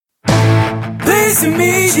nice to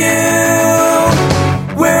meet you.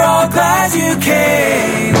 We're all glad you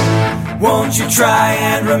came. Won't you try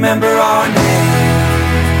and remember our name?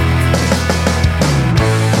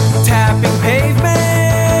 Tapping pavement,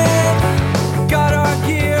 got our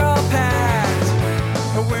gear all packed.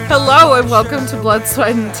 Hello and welcome to Blood,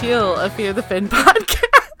 Sweat, and Teal, a Fear the Fin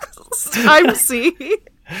podcast. I'm C.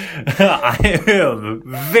 I am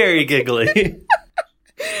very giggly.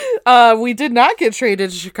 We did not get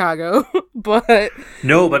traded to Chicago, but...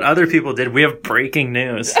 No, but other people did. We have breaking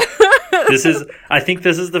news. I think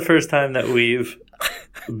this is the first time that we've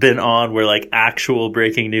been on where, like, actual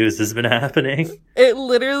breaking news has been happening. It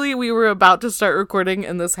literally, we were about to start recording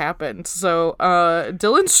and this happened. So,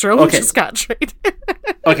 Dylan Strome just got traded.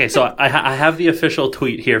 Okay, so I have the official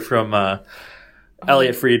tweet here from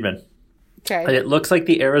Elliot Friedman. Okay. And it looks like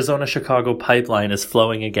the Arizona-Chicago pipeline is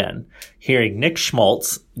flowing again. Hearing Nick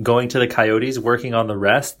Schmaltz going to the Coyotes, working on the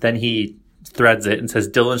rest, then he threads it and says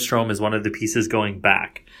Dylan Strome is one of the pieces going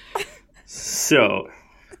back. So,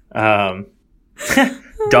 Dom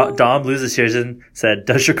Luzasian said,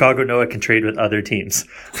 "Does Chicago know it can trade with other teams?"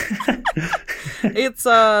 It's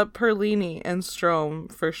Perlini and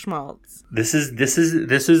Strome for Schmaltz. This is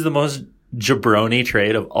the most jabroni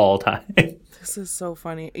trade of all time. This is so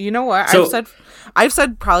funny. You know what? So, I've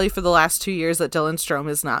said probably for the last 2 years that Dylan Strome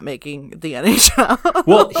is not making the NHL.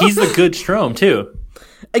 Well, he's the good Strome too.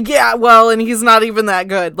 Yeah, well, and he's not even that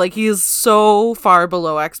good. Like, he's so far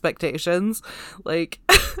below expectations. Like,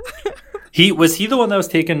 Was he the one that was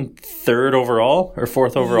taken third overall or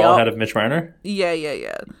fourth overall ahead of Mitch Marner? Yeah.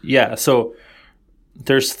 Yeah, so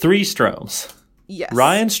there's three Stromes. Yes.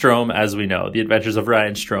 Ryan Strome, as we know, the adventures of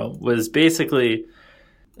Ryan Strome, was basically,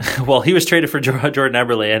 well, he was traded for Jordan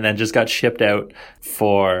Eberle and then just got shipped out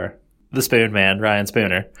for the Spoon Man, Ryan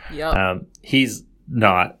Spooner. Yep. He's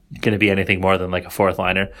not going to be anything more than like a fourth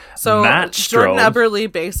liner. So Matt Jordan Strome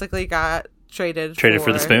Eberle basically got traded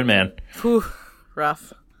for the Spoon Man. Whew,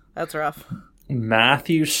 rough. That's rough.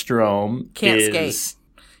 Matthew Strome Can't is skate.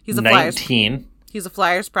 He's a 19. Flyers. He's a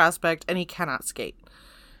Flyers prospect, and he cannot skate.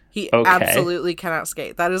 He absolutely cannot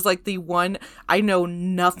skate. That is like the one. I know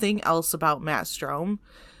nothing else about Matt Strome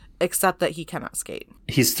except that he cannot skate.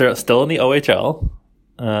 He's still in the OHL.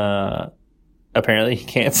 Apparently, he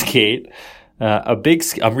can't skate.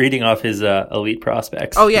 I'm reading off his elite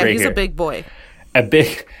prospects. Oh yeah, right he's here. a big boy.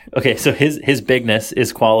 Okay, so his bigness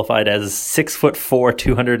is qualified as 6'4",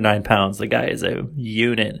 209 pounds. The guy is a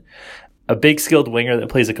unit. A big skilled winger that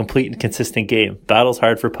plays a complete and consistent game. Battles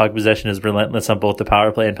hard for puck possession, is relentless on both the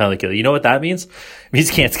power play and penalty kill. You know what that means? It means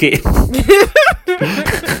he can't skate.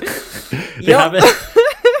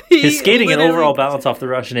 His skating and overall balance off the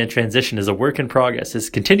rush and in transition is a work in progress. Is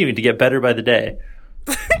continuing to get better by the day.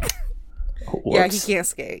 Yeah, he can't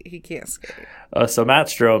skate. So Matt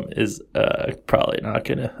Strome is probably not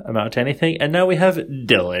going to amount to anything. And now we have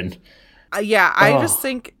Dylan. I just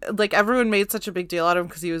think, like, everyone made such a big deal out of him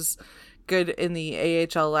because he was good in the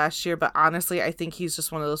AHL last year. But honestly, I think he's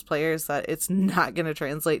just one of those players that it's not going to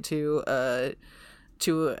translate to a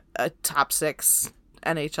top 6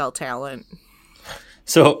 NHL talent.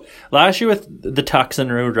 So last year with the Tucson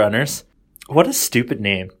Roadrunners, what a stupid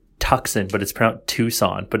name. Tucson, but it's pronounced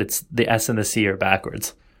Tucson, but it's the S and the C are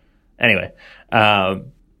backwards. Anyway,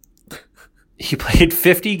 he played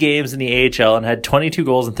 50 games in the AHL and had 22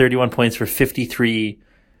 goals and 31 points for 22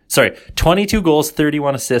 goals,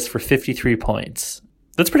 31 assists for 53 points.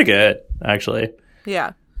 That's pretty good, actually.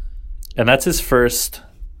 Yeah. And that's his first.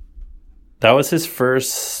 That was his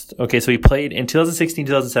first. Okay, so he played in 2016,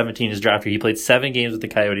 2017, his draft year. He played 7 games with the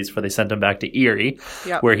Coyotes before they sent him back to Erie,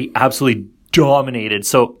 where he absolutely dominated.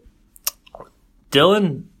 So,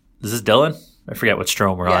 Dylan, is this Dylan? I forget what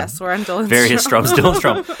Strome we're on. Yes, we're on Dylan Various Strome. Dylan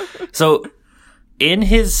Strome. So, in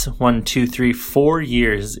his 4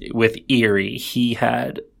 years with Erie, he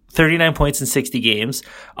had 39 points in 60 games,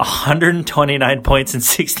 129 points in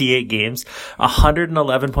 68 games,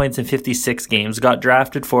 111 points in 56 games, got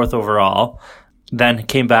drafted 4th overall, then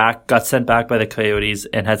came back, got sent back by the Coyotes,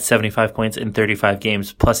 and had 75 points in 35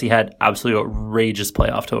 games. Plus, he had absolutely outrageous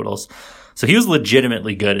playoff totals. So he was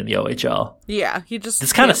legitimately good in the OHL. Yeah, he just...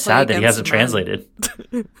 It's kind of sad that he hasn't translated.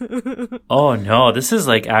 Oh, no. This is,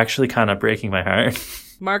 like, actually kind of breaking my heart.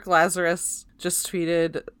 Mark Lazarus just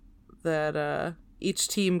tweeted that each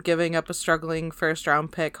team giving up a struggling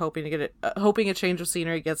first-round pick, hoping a change of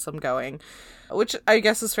scenery gets them going, which I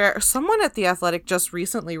guess is fair. Someone at The Athletic just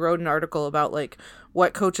recently wrote an article about, like,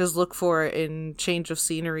 what coaches look for in change of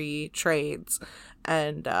scenery trades,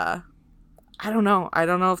 and I don't know. I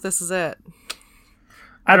don't know if this is it.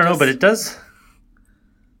 I don't know, but it does.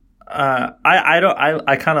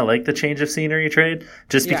 I kind of like the change of scenery trade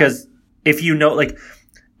just because if you know, like,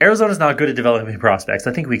 Arizona's not good at developing prospects.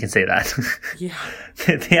 I think we can say that. Yeah.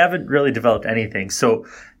 They haven't really developed anything. So,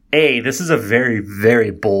 this is a very, very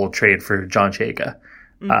bold trade for John Chayka.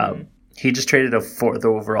 Mm-hmm. He just traded a 4th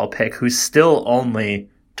overall pick who's still only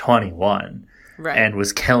 21 and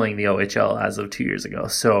was killing the OHL as of 2 years ago.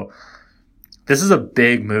 So, this is a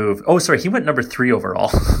big move. Oh, sorry. He went number 3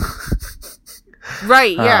 overall.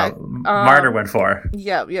 Right, yeah. Marner went 4.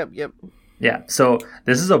 Yep. Yeah, so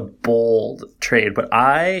this is a bold trade, but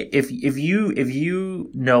if you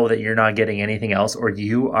know that you're not getting anything else, or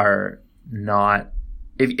you are not,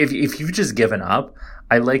 if you've just given up,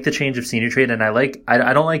 I like the change of senior trade, and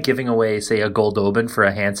I don't like giving away, say, a Goldobin for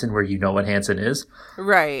a Hansen where you know what Hansen is.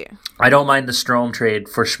 Right. I don't mind the Strome trade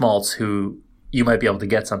for Schmaltz, who you might be able to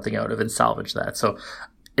get something out of and salvage that. So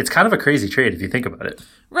it's kind of a crazy trade if you think about it.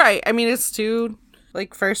 Right. I mean, it's 2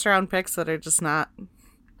 like first round picks that are just not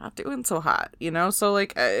doing so hot, you know? So,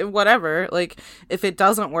 like, whatever. Like, if it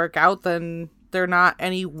doesn't work out, then they're not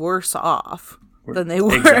any worse off than they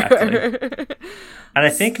were. Exactly. And I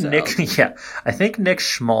think Nick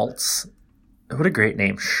Schmaltz, what a great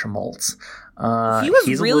name, Schmaltz. He was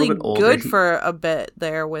he's really a little bit older. good for a bit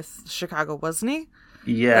there with Chicago, wasn't he?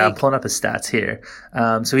 Yeah, I'm pulling up his stats here.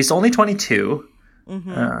 So he's only 22.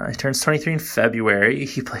 Mm-hmm. He turns 23 in February.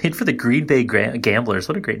 He played for the Green Bay Gamblers.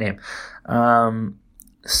 What a great name.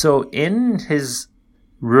 So in his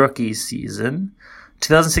rookie season,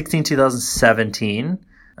 2016-2017,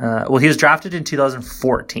 he was drafted in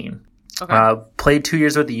 2014. Okay. Played 2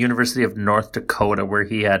 years with the University of North Dakota, where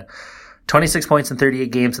he had 26 points in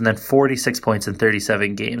 38 games and then 46 points in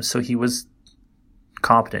 37 games. So he was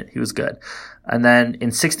competent. He was good. And then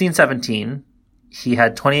in 16-17, he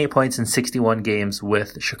had 28 points in 61 games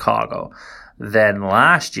with Chicago. Then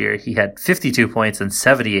last year, he had 52 points in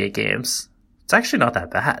 78 games. It's actually not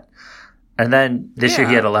that bad. And then this year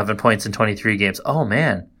he had 11 points in 23 games. Oh,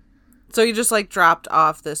 man. So he just, like, dropped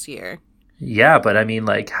off this year. Yeah, but I mean,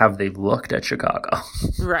 like, have they looked at Chicago?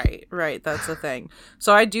 Right. That's the thing.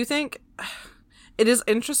 So I do think it is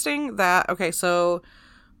interesting that, okay, so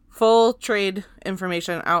full trade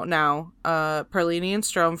information out now. Perlini and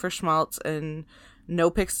Strome for Schmaltz, and no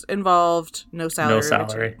picks involved, no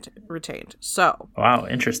salary. Retained. So. Wow,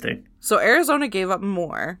 interesting. So Arizona gave up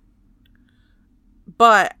more.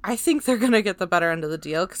 But I think they're going to get the better end of the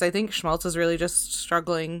deal, because I think Schmaltz is really just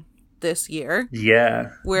struggling this year.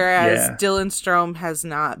 Yeah. Whereas Dylan Strome has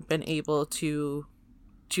not been able to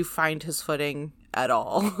find his footing at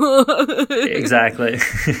all. Exactly.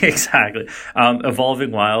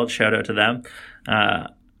 Evolving Wild, shout out to them. The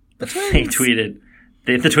twins. They tweeted,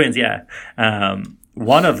 the twins, yeah.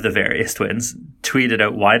 One of the various twins tweeted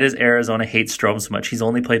out, "Why does Arizona hate Strome so much? He's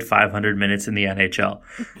only played 500 minutes in the NHL."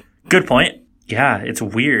 Good point. Yeah, it's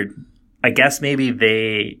weird. I guess maybe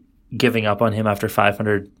they giving up on him after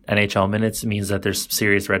 500 NHL minutes means that there's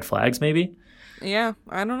serious red flags, maybe? Yeah,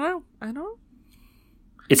 I don't know.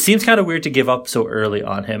 It seems kind of weird to give up so early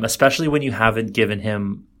on him, especially when you haven't given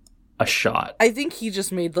him a shot. I think he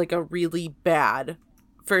just made, like, a really bad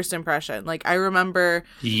first impression. Like, I remember...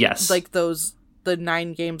 Yes. Like, the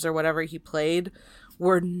 9 games or whatever he played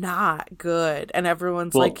were not good, and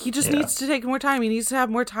everyone's like, he just needs to take more time. He needs to have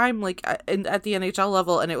more time, like, at the NHL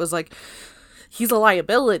level. And it was like, he's a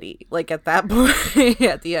liability, like, at that point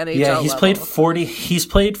at the NHL level. He's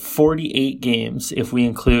played 48 games if we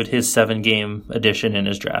include his 7-game addition in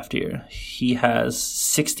his draft year. He has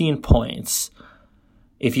 16 points.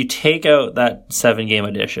 If you take out that 7-game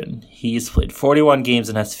addition, he's played 41 games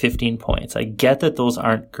and has 15 points. I get that those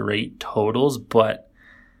aren't great totals, but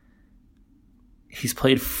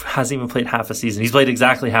hasn't even played half a season. He's played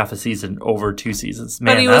exactly half a season over 2 seasons.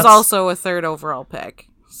 Man, but he was also a 3rd overall pick.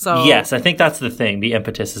 So yes, I think that's the thing. The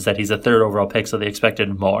impetus is that he's a 3rd overall pick, so they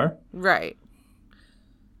expected more. Right.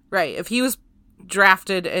 If he was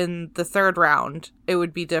drafted in the 3rd round, it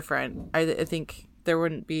would be different. I think there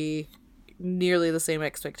wouldn't be nearly the same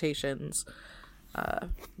expectations.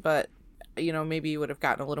 But, you know, maybe you would have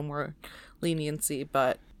gotten a little more leniency.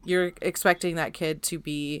 But you're expecting that kid to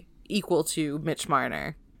be equal to Mitch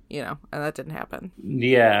Marner, you know, and that didn't happen.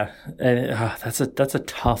 Yeah, and that's a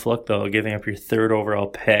tough look, though, giving up your 3rd overall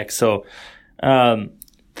pick. So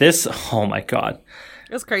this, oh my God,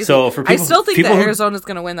 it's crazy. So for people, I still think that Arizona's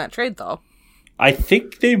going to win that trade, though. I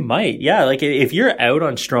think they might. Yeah, like if you're out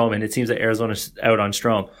on Strome, and it seems that Arizona's out on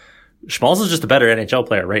Strome, Schmaltz is just a better NHL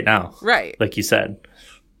player right now. Right, like you said.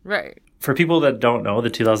 Right. For people that don't know, the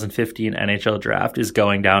 2015 NHL draft is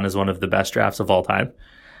going down as one of the best drafts of all time.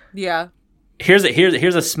 Yeah. Here's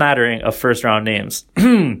a smattering of first round names.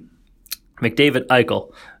 McDavid,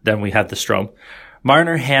 Eichel. Then we have the Strome.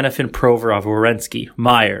 Marner, Hanifin, Provorov, Werenski,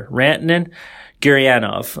 Meyer, Rantanen,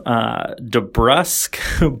 Gurianov, DeBrusk,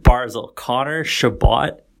 Barzal, Connor,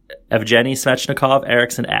 Shabbat, Evgeny Svechnikov,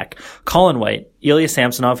 Eriksson Ek, Colin White, Ilya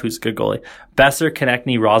Samsonov, who's a good goalie, Besser,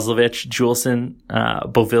 Konechny, Roslovich, Juleson,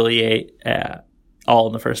 Beauvillier, all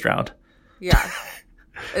in the first round. Yeah.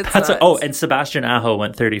 And Sebastian Aho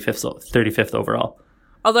went 35th overall.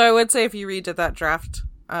 Although I would say if you redid that draft,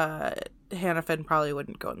 Hanifin probably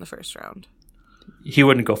wouldn't go in the first round. He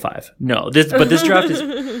wouldn't go 5. No, this draft is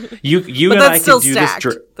you but and I could do stacked.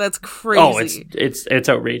 this. That's crazy. Oh, it's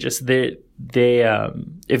outrageous. They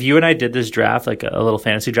if you and I did this draft, like a little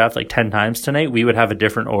fantasy draft, like 10 times tonight, we would have a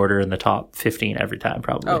different order in the top 15 every time,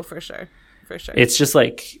 probably. Oh, for sure. It's just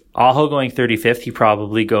like Aho going 35th. He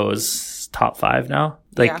probably goes top 5 now.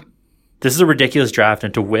 Like this is a ridiculous draft,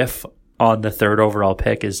 and to whiff on the 3rd overall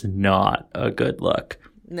pick is not a good look.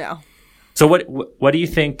 No. So what do you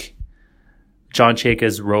think John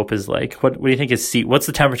Chayka's rope is like? What do you think his seat? What's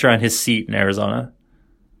the temperature on his seat in Arizona?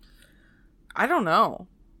 I don't know.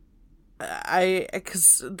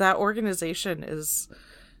 Because that organization is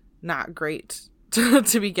not great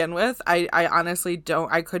to begin with. I honestly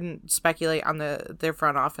don't. I couldn't speculate on their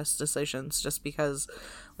front office decisions just because,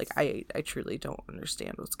 like, I truly don't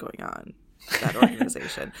understand what's going on with that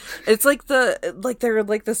organization. It's like they're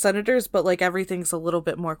like the Senators, but like everything's a little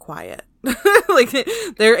bit more quiet. Like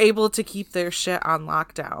they're able to keep their shit on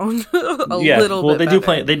lockdown a little bit.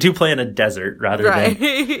 They do play in a desert rather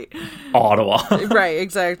than Ottawa. Right,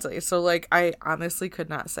 exactly. So like I honestly could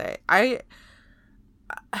not say.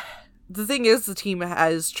 The thing is, the team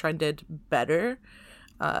has trended better,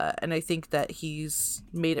 and I think that he's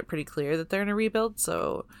made it pretty clear that they're in a rebuild.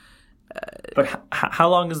 So, but how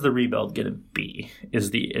long is the rebuild going to be?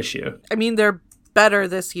 Is the issue? I mean, they're better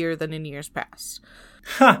this year than in years past.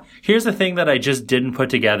 Here's the thing that I just didn't put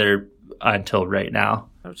together until right now.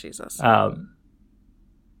 Oh Jesus!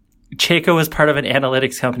 Chayka was part of an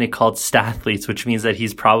analytics company called Stathletes, which means that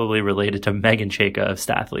he's probably related to Megan Chayka of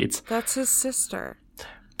Stathletes. That's his sister.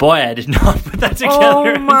 Boy, I did not put that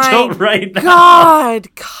together until right now.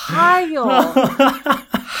 God, Kyle.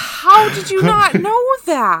 How did you not know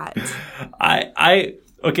that?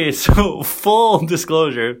 Okay, so full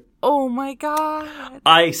disclosure. Oh my God.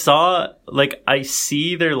 I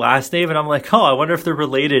see their last name and I'm like, oh, I wonder if they're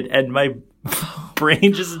related. And my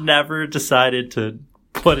brain just never decided to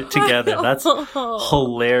put it together. That's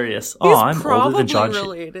hilarious. He's I'm older than John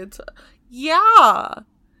Chayka. Yeah.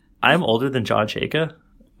 I'm older than John Chayka?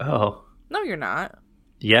 Oh. No, you're not.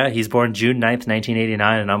 Yeah, he's born June 9th,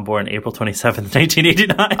 1989, and I'm born April 27th,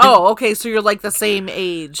 1989. Oh, okay, so you're like the same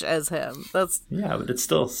age as him. Yeah, but it's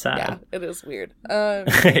still sad. Yeah, it is weird.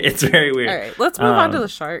 It's very weird. All right, let's move on to the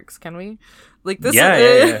Sharks, can we? Like this.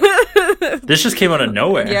 Yeah. This just came out of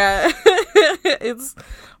nowhere. Yeah, it's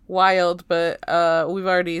wild, but we've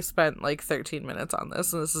already spent like 13 minutes on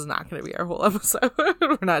this, and this is not going to be our whole episode.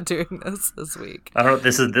 We're not doing this week. I don't know.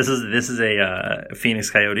 This is a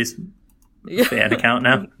Phoenix Coyotes fan account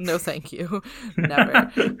now. No, thank you.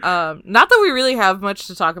 Never. Not that we really have much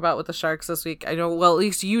to talk about with the Sharks this week. I know. Well, at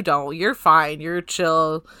least you don't. You're fine. You're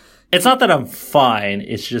chill. It's not that I'm fine.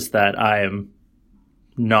 It's just that I am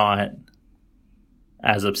not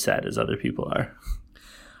as upset as other people are.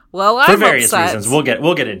 Well, I'm for various upset. reasons. We'll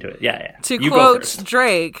get into it. Yeah. To quote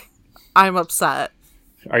Drake, I'm upset.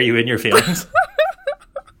 Are you in your feelings?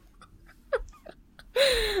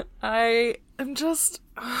 I am just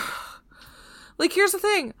like, here's the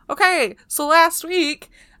thing. Okay, so last week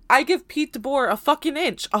I give Pete DeBoer a fucking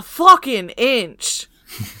inch,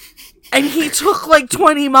 and he took like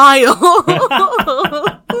 20 miles.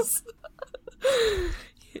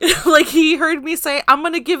 Like, he heard me say, I'm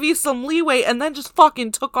gonna give you some leeway, and then just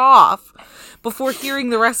fucking took off before hearing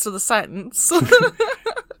the rest of the sentence.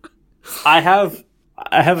 I have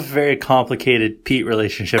a very complicated Pete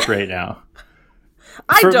relationship right now.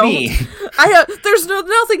 There's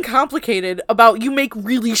nothing complicated about you make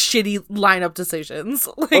really shitty lineup decisions.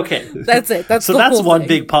 Like, okay. That's it. That's one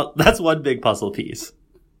big puzzle piece.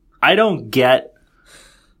 I don't get.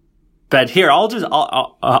 But here, I'll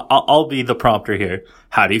be the prompter here.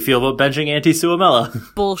 How do you feel about benching Antti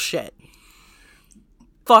Suomela? Bullshit.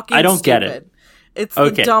 Fucking I don't stupid. get it. It's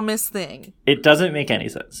the dumbest thing. It doesn't make any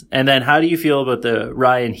sense. And then how do you feel about the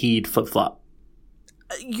Ryan Heed flip-flop?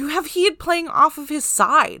 You have Heed playing off of his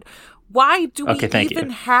side. Why do we even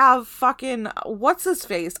have fucking, what's his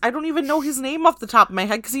face? I don't even know his name off the top of my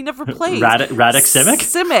head because he never plays. Radek Simic?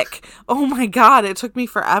 Simic. Oh my God, it took me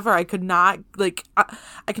forever. I could not, like,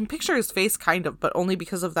 I can picture his face kind of, but only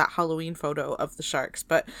because of that Halloween photo of the Sharks.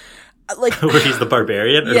 But, like. Where he's the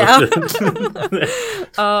barbarian? Yeah.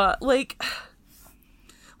 Like,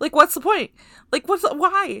 Like, what's the point? Like,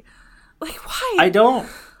 why? Like, why?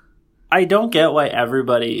 I don't get why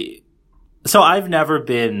everybody. So I've never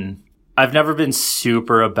been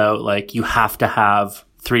super about like you have to have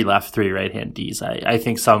 3 left, 3 right hand Ds. I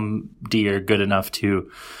think some D are good enough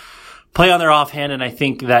to play on their offhand, and I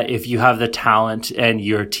think that if you have the talent and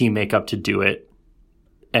your team makeup to do it,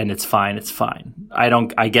 and it's fine, it's fine.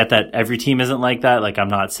 I get that every team isn't like that. Like, I'm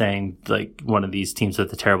not saying like one of these teams with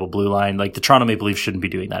the terrible blue line, like the Toronto Maple Leafs shouldn't be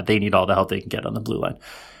doing that. They need all the help they can get on the blue line.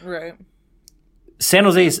 Right. San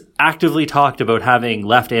Jose's actively talked about having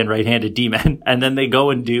left and right-handed D-men, and then they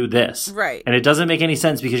go and do this. Right. And it doesn't make any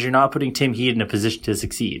sense because you're not putting Tim Heed in a position to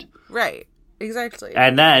succeed. Right. Exactly.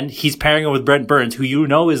 And then he's pairing him with Brent Burns, who you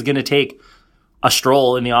know is going to take a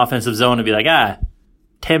stroll in the offensive zone and be like,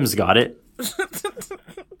 Tim's got it.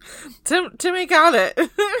 Timmy got it.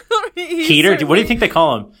 Heater? What do you think they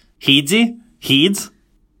call him? Heedsy? Heeds?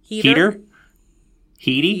 Heater?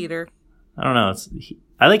 Heedy? Heater. I don't know.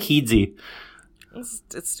 I like Heedsy.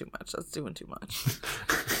 It's too much. That's doing too much.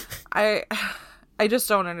 I just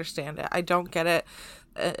don't understand it. I don't get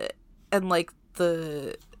it. And like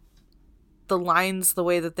the lines, the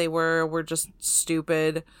way that they were just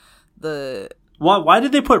stupid. Why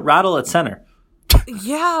did they put Rattle at center?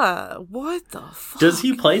 Yeah, what the fuck? Does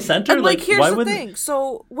he play center? And, like, here's why the thing.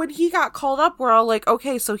 So when he got called up, we're all like,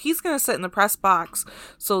 okay, so he's gonna sit in the press box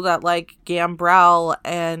so that like Gambrell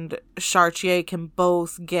and Chartier can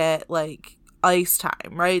both get like ice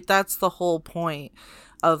time, right? That's the whole point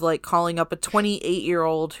of like calling up a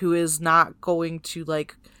 28-year-old who is not going to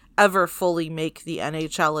like ever fully make the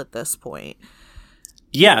NHL at this point.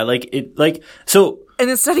 Yeah, so. And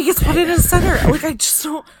instead he gets put in as center. Like, I just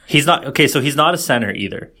don't. He's not okay. So he's not a center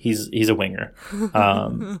either. He's a winger,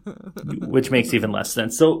 which makes even less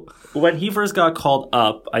sense. So when he first got called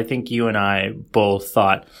up, I think you and I both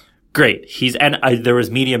thought, great. There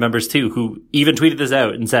was media members too who even tweeted this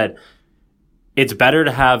out and said, it's better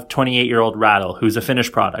to have 28-year-old Rattle, who's a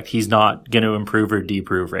finished product. He's not going to improve or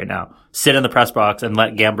deprove right now. Sit in the press box and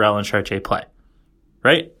let Gambrell and Chartier play,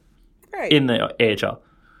 right? Right. In the AHL.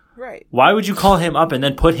 Right. Why would you call him up and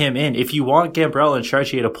then put him in? If you want Gambrell and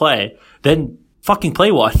Chartier to play, then fucking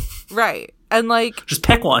play one. Right. And like, just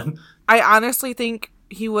pick one. I honestly think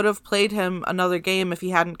he would have played him another game if he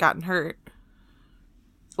hadn't gotten hurt.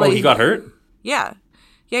 Like, he got hurt? Yeah.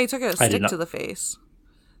 Yeah, he took a stick to the face.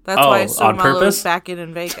 That's on why Sotomalo purpose? is back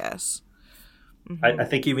in Vegas. Mm-hmm. I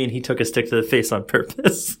think you mean he took a stick to the face on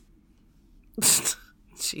purpose.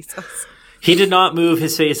 Jesus. He did not move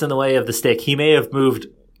his face in the way of the stick. He may have moved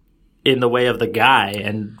in the way of the guy,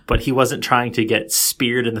 but he wasn't trying to get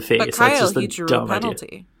speared in the face. But Kyle, that's just he drew a penalty.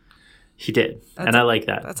 Idea. He did, and I like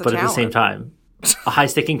that. But at the same time, high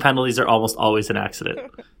sticking penalties are almost always an accident.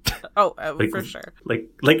 Oh, for sure. Like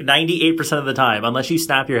 98% of the time, unless you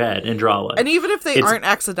snap your head and draw one. And even if they aren't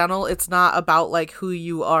accidental, it's not about like who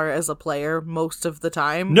you are as a player most of the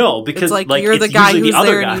time. No, because it's like you're the guy who's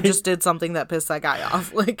there guy. And you just did something that pissed that guy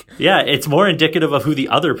off. Like, yeah, it's more indicative of who the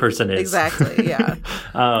other person is. Exactly. Yeah.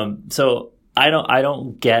 So I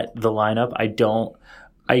don't get the lineup. I don't.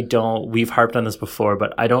 We've harped on this before,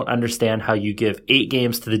 but I don't understand how you give 8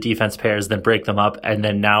 games to the defense pairs, then break them up, and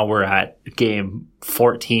then now we're at game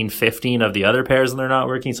 14, 15 of the other pairs and they're not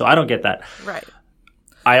working. So I don't get that. Right.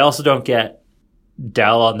 I also don't get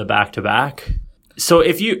Dell on the back-to-back. So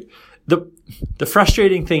the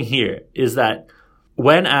frustrating thing here is that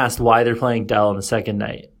when asked why they're playing Dell on the second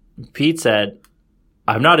night, Pete said,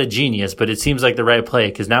 I'm not a genius, but it seems like the right play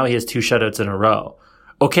because now he has 2 shutouts in a row.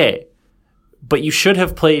 Okay. But you should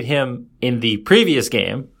have played him in the previous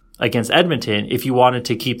game against Edmonton if you wanted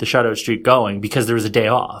to keep the shutout streak going because there was a day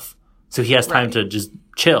off. So he has time to just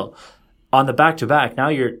chill. On the back-to-back, now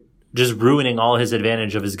you're just ruining all his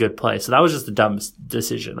advantage of his good play. So that was just the dumbest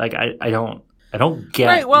decision. Like, I don't get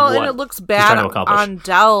right, well, what and it looks bad he's trying to accomplish. on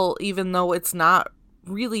Dell, even though it's not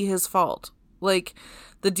really his fault. Like,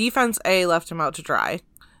 the defense, A, left him out to dry.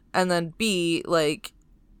 And then B, like,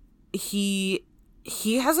 he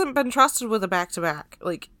hasn't been trusted with a back-to-back,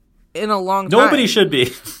 like, in a long time. Nobody should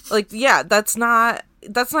be. Like, yeah, that's not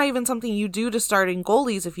even something you do to starting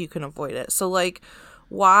goalies if you can avoid it. So, like,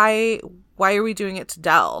 why are we doing it to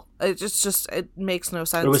Dell? It it makes no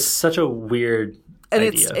sense. It was such a weird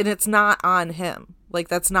idea. It's not on him. Like,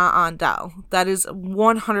 that's not on Dell. That is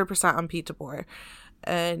 100% on Pete DeBoer.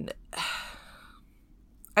 And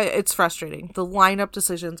it's frustrating. The lineup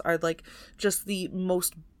decisions are like just the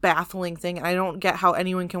most baffling thing. I don't get how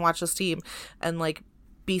anyone can watch this team and like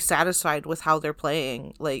be satisfied with how they're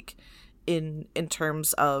playing, like in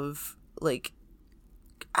terms of like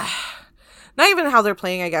not even how they're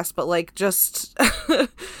playing, I guess, but like just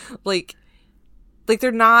like like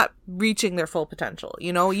they're not reaching their full potential.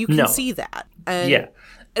 You know, you can see that. And,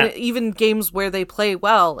 and even games where they play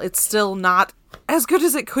well, it's still not as good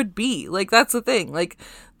as it could be. Like, that's the thing. Like,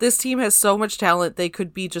 this team has so much talent. They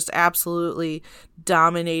could be just absolutely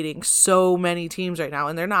dominating so many teams right now,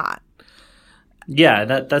 and they're not. Yeah,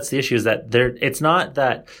 that's the issue, is that it's not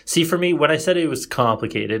that. See, for me, when I said it was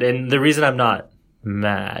complicated, and the reason I'm not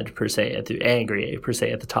mad per se angry per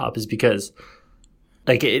se at the top is because,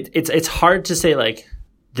 like, it's hard to say like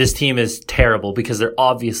this team is terrible because they're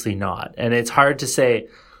obviously not, and it's hard to say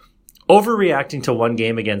overreacting to one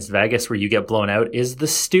game against Vegas where you get blown out is the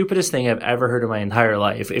stupidest thing I've ever heard in my entire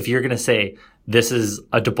life. If you're gonna say this is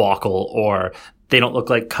a debacle or they don't look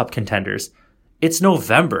like cup contenders, it's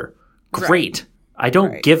November. Great. I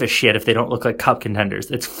don't give a shit if they don't look like cup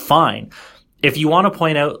contenders. It's fine. If you want to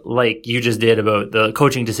point out, like you just did, about the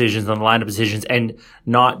coaching decisions and the lineup decisions and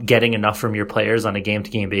not getting enough from your players on a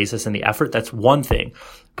game-to-game basis and the effort, that's one thing.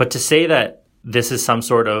 But to say that this is some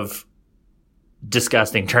sort of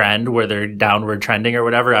disgusting trend where they're downward trending or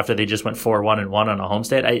whatever after they just went 4-1-1 on a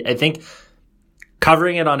homestand, I think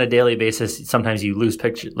covering it on a daily basis, sometimes you lose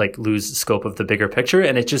scope of the bigger picture,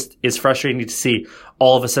 and it just is frustrating to see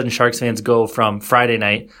all of a sudden Sharks fans go from Friday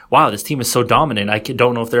night, wow, this team is so dominant, I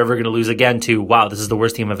don't know if they're ever going to lose again, to wow, this is the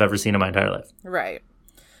worst team I've ever seen in my entire life. Right.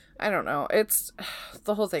 I don't know. It's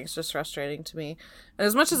the whole thing's just frustrating to me. And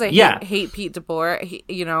as much as I hate Pete DeBoer,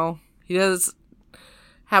 he does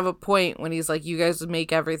have a point when he's like, you guys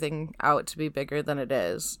make everything out to be bigger than it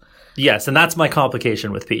is. Yes, and that's my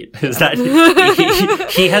complication with Pete, is that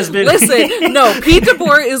he has been... Listen, no, Pete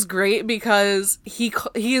DeBoer is great because he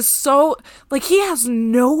is so... Like, he has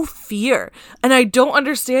no fear. And I don't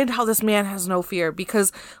understand how this man has no fear,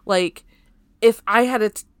 because, like, if I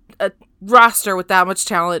had a roster with that much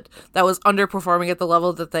talent that was underperforming at the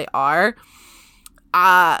level that they are,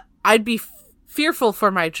 I'd be fearful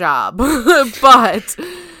for my job. But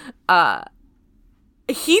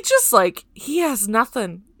he just, like, he has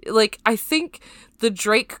nothing. Like, I think the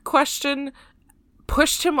Drake question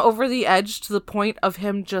pushed him over the edge to the point of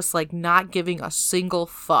him just, like, not giving a single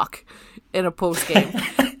fuck in a post game.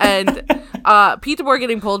 And Pete DeBoer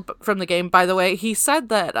getting pulled from the game, by the way, he said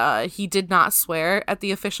that he did not swear at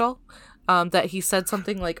the official. That he said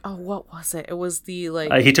something like, oh, what was it? It was the,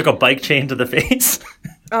 like... he took a bike chain to the face?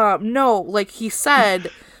 No, like, he said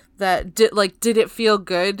that, did it feel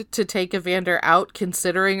good to take Evander out,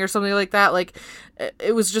 considering, or something like that? Like,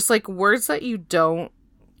 it was just, like, words that you don't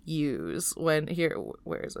use when... Here,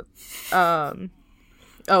 where is it?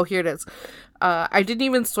 Oh, here it is. I didn't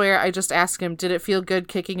even swear. I just asked him, did it feel good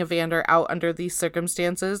kicking Evander out under these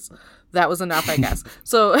circumstances? That was enough, I guess.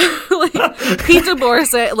 So, like, Pete DeBoer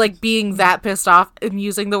said, like, being that pissed off and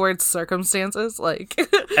using the word circumstances, like...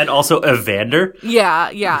 And also Evander?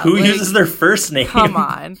 Yeah. Who uses their first name? Come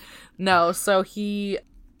on. No, so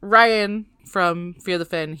Ryan from Fear the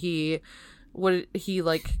Fin, he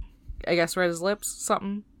I guess read his lips,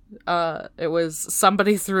 something. It was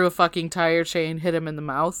somebody threw a fucking tire chain, hit him in the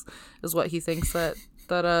mouth, is what he thinks that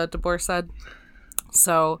DeBoer said.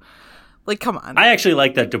 So, like, come on. I actually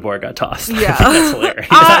like that DeBoer got tossed. Yeah.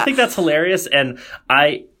 I think that's hilarious. And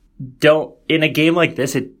I don't, in a game like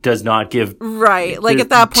this, it does not give... Right. Like, at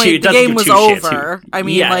that point, the game was over. I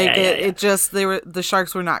mean, it just, the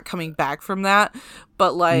Sharks were not coming back from that.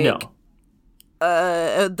 But, like... No.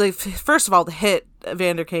 First of all, the hit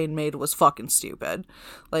Evander Kane made was fucking stupid.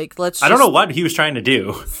 Like, I don't know what he was trying to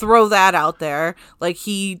do. Throw that out there. Like,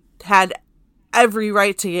 he had every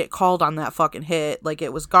right to get called on that fucking hit. Like,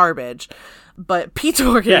 it was garbage. But Pete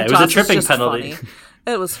DeBoer getting it was a tripping penalty. Funny.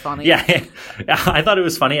 It was funny. Yeah, I thought it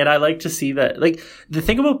was funny, and I like to see that. Like, the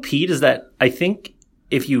thing about Pete is that I think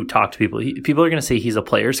if you talk to people, people are going to say he's a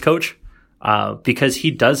player's coach, because he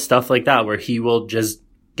does stuff like that where he will just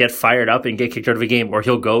get fired up and get kicked out of a game, or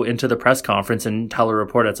he'll go into the press conference and tell a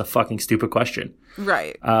reporter it's a fucking stupid question.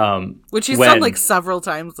 Right. Which he's done like several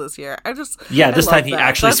times this year. This time he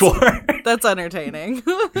actually swore. That's entertaining.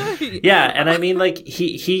 Yeah, and I mean, like,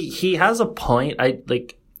 he has a point.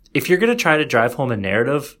 If you're gonna try to drive home a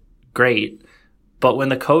narrative, great. But when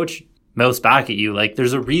the coach mouths back at you, like,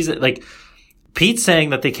 there's a reason. Like, Pete's saying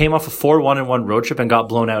that they came off a 4-1-1 road trip and got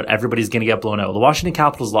blown out. Everybody's gonna get blown out. The Washington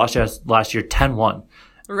Capitals lost last year 10-1.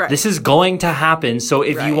 Right. This is going to happen. So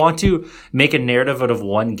if you want to make a narrative out of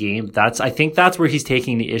one game, I think that's where he's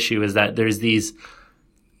taking the issue, is that there's these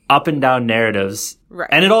up and down narratives. Right.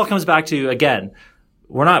 And it all comes back to, again,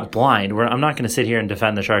 we're not blind. I'm not going to sit here and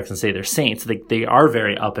defend the Sharks and say they're saints. They are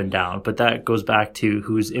very up and down, but that goes back to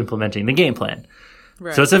who's implementing the game plan.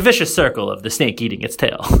 Right. So it's a vicious circle of the snake eating its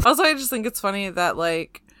tail. Also, I just think it's funny that,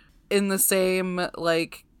 like, in the same,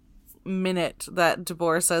 like, minute that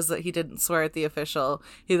DeBoer says that he didn't swear at the official,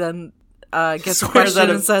 he then gets a Swears question at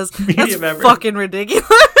a and says, media "That's member." fucking ridiculous."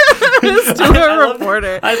 To a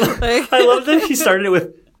reporter. I love that he started it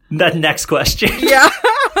with the next question. Yeah,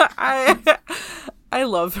 I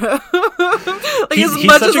love him. Like, He's as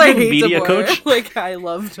much such as a I good hate media DeBoer, coach. like I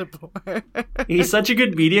love DeBoer. He's such a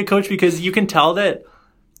good media coach because you can tell that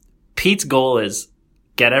Pete's goal is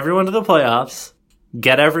get everyone to the playoffs,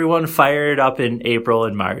 get everyone fired up in April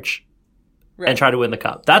and March, and try to win the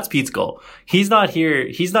cup. That's Pete's goal. He's not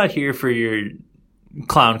here for your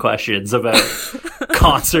clown questions about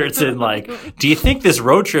concerts and like, do you think this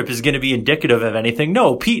road trip is going to be indicative of anything?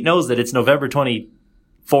 No, Pete knows that it's November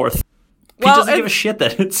 24th. Pete doesn't give a shit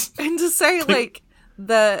that it's... And to say, like,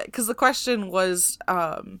 because the question was,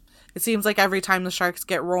 it seems like every time the Sharks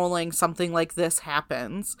get rolling, something like this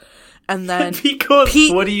happens. And then Pete goes,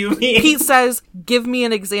 what do you mean? Pete says, give me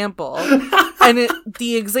an example. And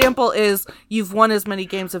the example is, you've won as many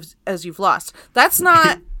games as you've lost. That's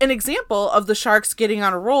not an example of the Sharks getting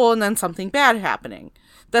on a roll and then something bad happening.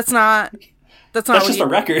 That's just a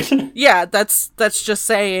record. Yeah, that's just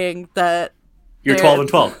saying that you're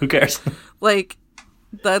 12-12. Who cares? Like,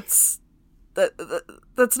 that's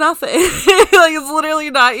nothing. Like, it's literally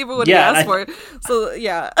not even what he asked for. So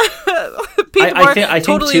yeah, Pete I think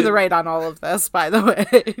totally in the right on all of this. By the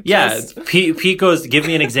way, yeah. Pete goes, give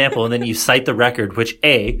me an example, and then you cite the record, which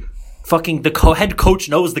fucking the head coach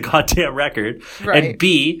knows the goddamn record, right. And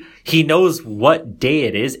B, he knows what day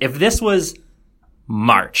it is. If this was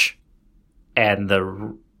March and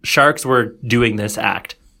the Sharks were doing this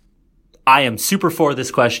act, I am super for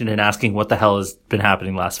this question and asking what the hell has been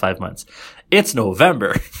happening the last 5 months. It's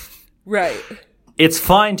November. Right. It's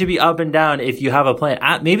fine to be up and down if you have a plan.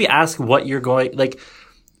 Maybe ask what you're going... Like,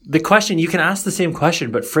 the question, you can ask the same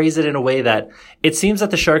question, but phrase it in a way that it seems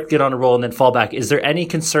that the Sharks get on a roll and then fall back. Is there any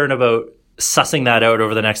concern about sussing that out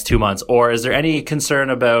over the next 2 months? Or is there any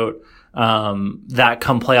concern about... that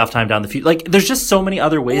come playoff time down the future? Like, there's just so many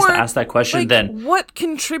other ways to ask that question than what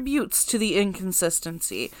contributes to the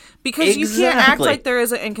inconsistency, because you can't act like there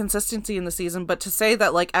is an inconsistency in the season, but to say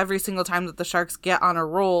that like every single time that the Sharks get on a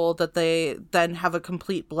roll that they then have a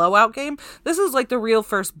complete blowout game. This is like the real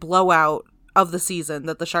first blowout of the season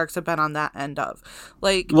that the Sharks have been on that end of.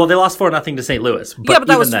 Like, well, they lost 4-0 to St. Louis, but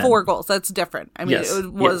that was 4 goals. That's different. I mean,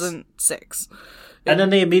 it wasn't 6. And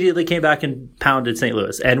then they immediately came back and pounded St.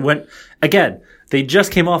 Louis. And went, again, they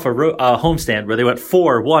just came off a homestand where they went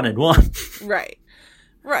 4-1-1. Right.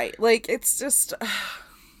 Right. Like, it's just,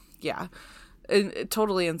 yeah,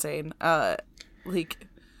 totally insane. Like,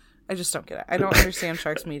 I just don't get it. I don't understand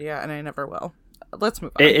Sharks media, and I never will. Let's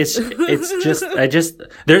move on. It's just,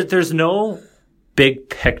 there's no big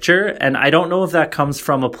picture. And I don't know if that comes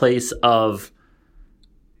from a place of,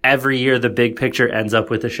 every year the big picture ends up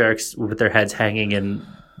with the Sharks with their heads hanging in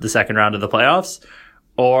the second round of the playoffs,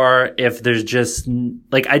 or if there's just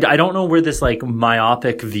like, I don't know where this like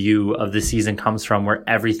myopic view of the season comes from where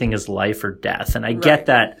everything is life or death. And I get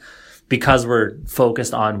that because we're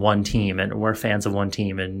focused on one team and we're fans of one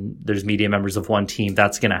team and there's media members of one team,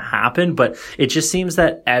 that's going to happen. But it just seems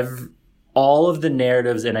that all of the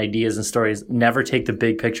narratives and ideas and stories never take the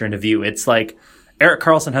big picture into view. It's like Erik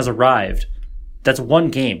Karlsson has arrived. That's one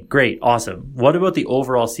game. Great. Awesome. What about the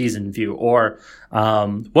overall season view? Or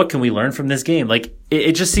what can we learn from this game? Like,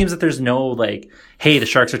 it just seems that there's no, like, hey, the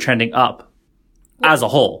Sharks are trending up as a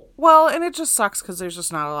whole. Well, and it just sucks because there's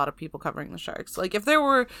just not a lot of people covering the Sharks. Like, if there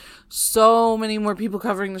were so many more people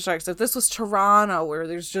covering the Sharks, if this was Toronto where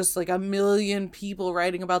there's just, like, 1 million people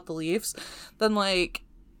writing about the Leafs, then, like,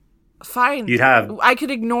 fine. I could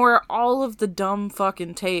ignore all of the dumb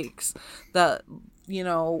fucking takes that...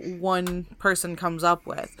 one person comes up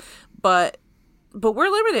with, but we're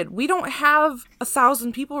limited. We don't have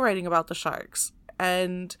 1,000 people writing about the Sharks,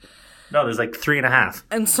 and no, there's like 3.5,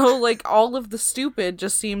 and so like all of the stupid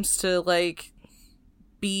just seems to like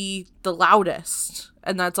be the loudest,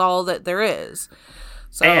 and that's all that there is.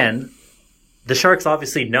 So, and the Sharks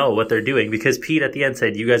obviously know what they're doing because Pete at the end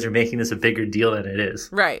said, you guys are making this a bigger deal than it is.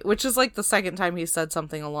 Right, which is like the second time he said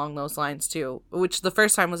something along those lines too, which the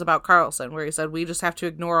first time was about Karlsson, where he said, we just have to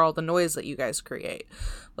ignore all the noise that you guys create.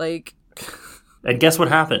 Like... And guess what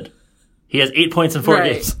happened? He has 8 points in 4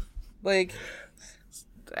 games. Like,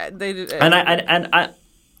 they did... And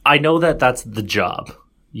I know that that's the job.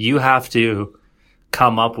 You have to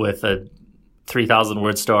come up with a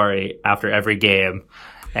 3,000-word story after every game,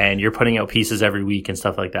 and you're putting out pieces every week and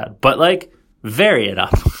stuff like that. But, like, vary it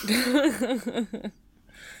up.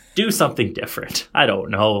 Do something different. I don't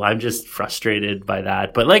know. I'm just frustrated by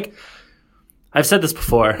that. But, like, I've said this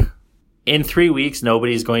before. in 3 weeks,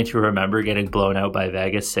 nobody's going to remember getting blown out by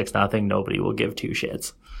Vegas 6-0. Nobody will give two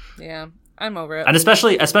shits. Yeah, I'm over it. And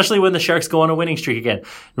especially when the Sharks go on a winning streak again.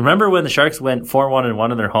 Remember when the Sharks went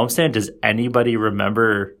 4-1-1 in their homestand? Does anybody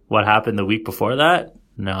remember what happened the week before that?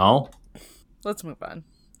 No. Let's move on.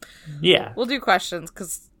 Yeah. We'll do questions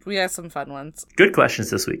because we have some fun ones. Good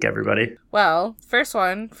questions this week, everybody. Well, first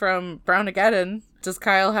one from Brownageddon. Does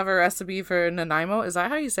Kyle have a recipe for Nanaimo? Is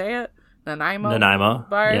that how you say it? Nanaimo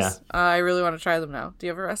bars? Yeah. I really want to try them now. Do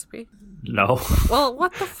you have a recipe? No. Well,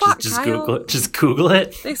 what the fuck, just Kyle? Google it. Just Google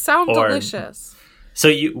it. They sound delicious. So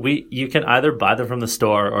you can either buy them from the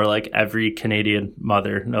store or like every Canadian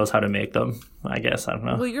mother knows how to make them. I guess. I don't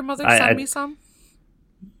know. Will your mother send me some?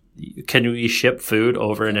 Can we ship food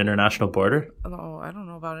over an international border? Oh, I don't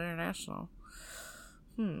know about international.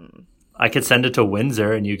 I could send it to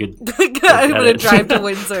Windsor and you could... I'm going to drive to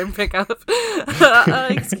Windsor and pick up.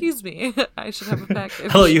 Excuse me. I should have a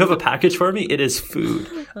package. Hello, you have a package for me? It is food.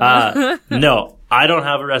 No, I don't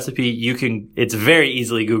have a recipe. It's very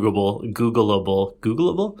easily Googleable.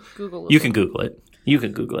 You can Google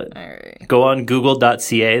it. All right. Go on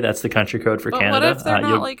google.ca. That's the country code for Canada. What if they're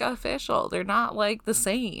not like official? They're not like the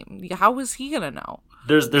same. How is he going to know?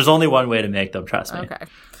 There's only one way to make them, trust me. Okay.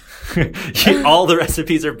 All the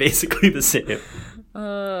recipes are basically the same.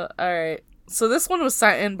 All right. So this one was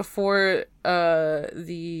sent in before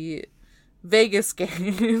the Vegas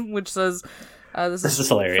game, which says this is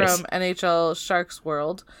hilarious. from NHL Sharks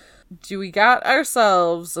World. Do we got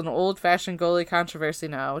ourselves an old-fashioned goalie controversy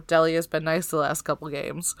now? Delhi has been nice the last couple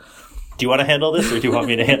games. Do you want to handle this or do you want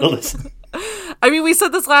me to handle this? I mean, we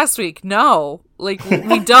said this last week. No. Like,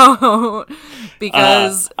 we don't.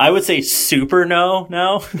 Because... I would say super no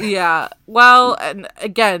now. Yeah. Well, and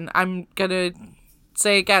again, I'm going to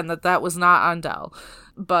say again that was not on Dell.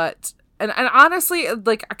 But... And honestly,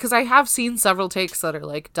 like, because I have seen several takes that are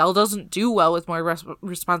like, Dell doesn't do well with more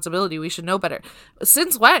responsibility. We should know better.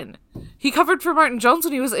 Since when? He covered for Martin Jones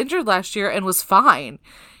when he was injured last year and was fine.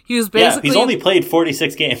 He was basically... Yeah, he's only played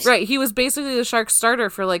 46 games. Right, he was basically the Sharks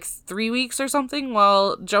starter for like 3 weeks or something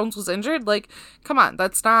while Jones was injured. Like, come on,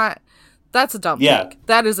 that's a dumb take.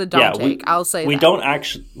 That is a dumb take, I'll say we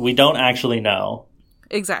that. We don't actually know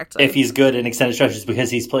exactly if he's good in extended stretches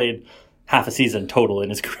because he's played half a season total in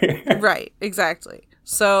his career. Right, exactly.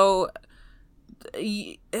 So,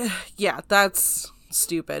 yeah, that's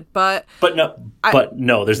stupid. But no,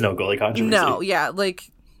 there's no goalie controversy. No, yeah,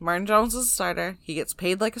 like, Martin Jones is a starter. He gets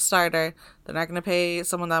paid like a starter. They're not going to pay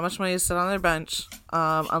someone that much money to sit on their bench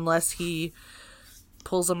unless he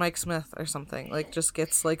pulls a Mike Smith or something. Like, just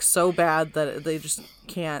gets, like, so bad that they just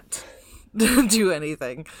can't do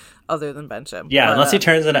anything other than bench him. Yeah, unless he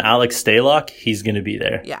turns into Alex Stalock, he's going to be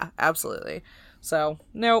there. Yeah, absolutely. So,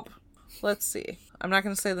 nope. Let's see. I'm not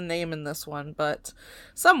going to say the name in this one, but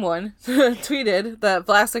someone tweeted that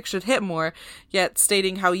Vlasic should hit more, yet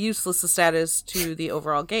stating how useless the stat is to the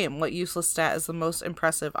overall game. What useless stat is the most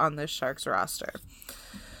impressive on this Sharks roster?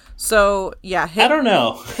 So, yeah. I don't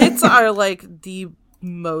know. Hits are, like, the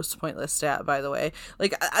most pointless stat, by the way.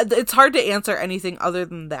 Like, it's hard to answer anything other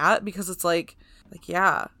than that, because it's like,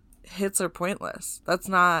 yeah, hits are pointless.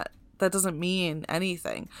 That doesn't mean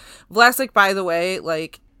anything. Vlasic, by the way,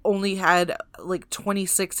 like, only had like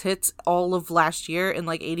 26 hits all of last year in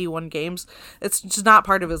like 81 games. It's just not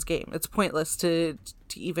part of his game. It's pointless to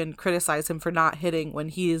even criticize him for not hitting when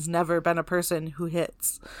he has never been a person who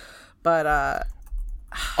hits. But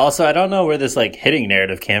also, I don't know where this like hitting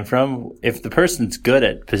narrative came from. If the person's good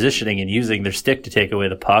at positioning and using their stick to take away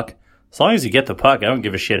the puck, as long as you get the puck, I don't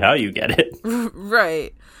give a shit how you get it.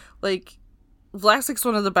 Right. Like, Vlasic's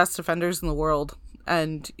one of the best defenders in the world,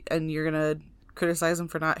 and you're gonna criticize him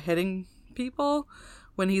for not hitting people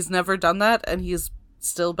when he's never done that and he's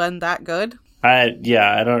still been that good. I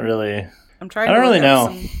don't really know.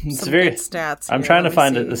 It's some good stats here. I'm trying to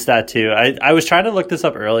find the stat too. I was trying to look this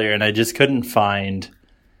up earlier and I just couldn't find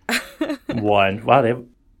one. Wow,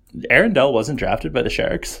 Aaron Dell wasn't drafted by the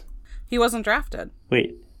Sharks. He wasn't drafted.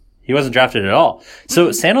 Wait, he wasn't drafted at all.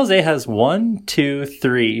 So San Jose has 1, 2,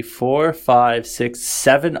 3, 4, 5, 6,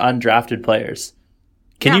 7 undrafted players.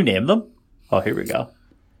 Can you name them? Oh, here we go.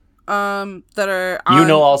 That are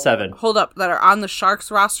all 7. Hold up, that are on the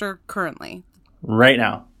Sharks roster currently. Right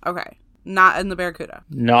now. Okay. Not in the Barracuda.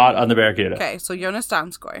 Not on the Barracuda. Okay, so Jonas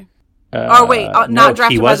Donskoy. Not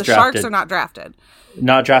drafted by the Sharks or not drafted?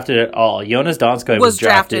 Not drafted at all. Jonas Donskoy was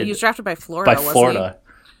drafted. He was drafted by Florida, wasn't he?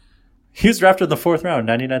 He was drafted in the 4th round,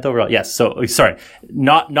 99th overall. Yes, so, sorry.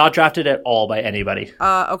 Not drafted at all by anybody.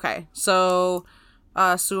 Okay. So,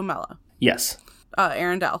 Suomela. Yes.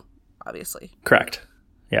 Aaron Dell, obviously. Correct.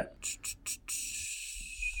 Yeah.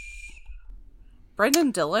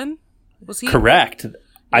 Brendan Dillon? Was he Correct.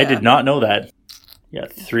 I Yeah. did not know that. Yeah,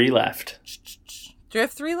 3 left. Do you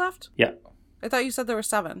have 3 left? Yeah, I thought you said there were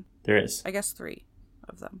 7. there is. I guess 3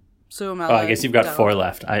 of them. Suomela. Oh, I guess you've got 4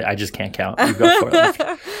 left. I just can't count. You've got 4 left.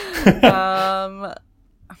 I'm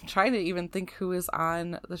trying to even think who is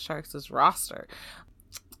on the Sharks' roster.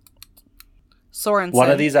 Sorensen. One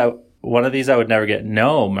of these I would never get.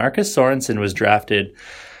 No, Marcus Sorensen was drafted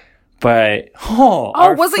by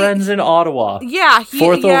our was he? friends in Ottawa. Yeah,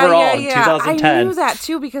 4th overall in 2010. I knew that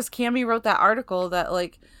too because Cammy wrote that article that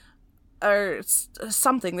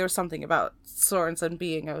something. There was something about Sorensen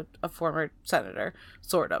being a former senator,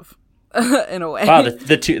 sort of, in a way. Wow,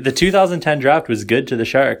 the 2010 draft was good to the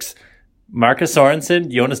Sharks. Marcus Sorensen,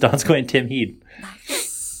 Jonas Donskoy, and Tim Heed.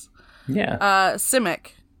 Nice. Yeah.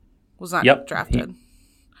 Simic was not drafted.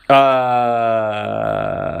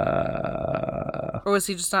 Or was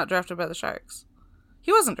he just not drafted by the Sharks?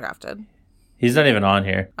 He wasn't drafted. He's not even on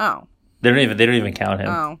here. Oh. They don't even count him.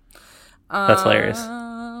 Oh. That's hilarious.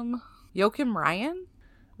 Joachim Ryan?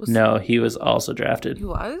 No, he was also drafted. He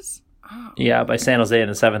was? Oh. Yeah, by San Jose in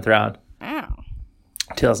the 7th round. Oh.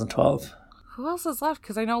 2012. Who else is left?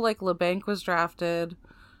 Because I know LeBanc was drafted.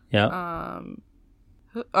 Yeah.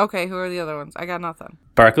 Who are the other ones? I got nothing.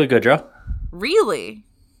 Barclay Goodrow. Really?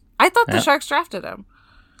 I thought the Sharks drafted him.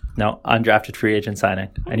 No, undrafted free agent signing.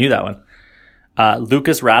 I knew that one.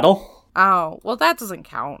 Lucas Rattle. Oh, well, that doesn't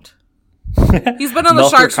count. He's been on the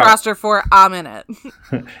Melker Sharks roster for a minute.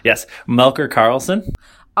 Yes, Melker Karlsson.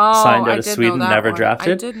 Oh, Signed out I of did Sweden, know that never one.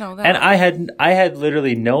 drafted. I did know that. And I had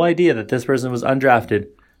literally no idea that this person was undrafted.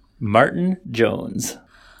 Martin Jones.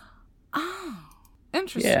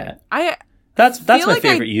 Interesting. Yeah. That's my like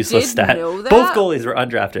favorite I useless did stat. know that. Both goalies were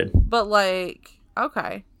undrafted. But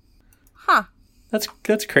okay. Huh.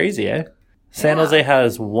 That's crazy, eh? San Jose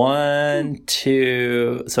has 1,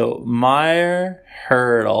 2. So Meyer,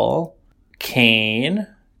 Hurdle, Kane,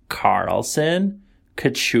 Carlson,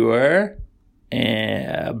 Couture,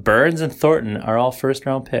 and Burns and Thornton are all 1st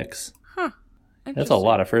round picks. That's a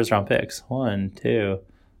lot of 1st round picks. 1, 2,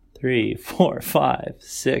 3, 4, 5,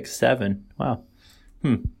 6, 7. Wow.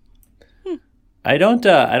 I don't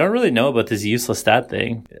really know about this useless stat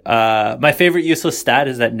thing. My favorite useless stat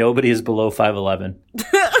is that nobody is below 5'11".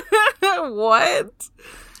 What?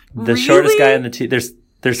 The shortest guy in the team.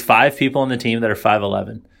 There's 5 people on the team that are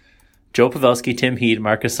 5'11". Joe Pavelski, Tim Heed,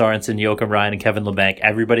 Marcus Sorensen, Joachim Ryan, and Kevin LeBanc.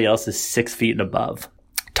 Everybody else is 6 feet and above.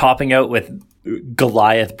 Topping out with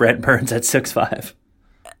Goliath Brent Burns at 6'5".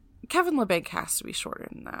 Kevin LeBanc has to be shorter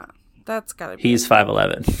than that. That's gotta be. He's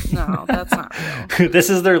 5'11". No, that's not real. This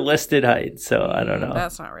is their listed height, so I don't know.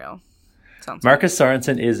 That's not real. Sounds Marcus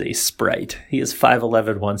Sorensen is a sprite. He is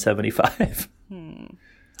 5'11", 175.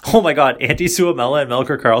 Oh my god, Antti Suomela and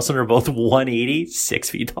Melker Karlsson are both 180, 6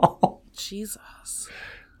 feet tall. Jesus.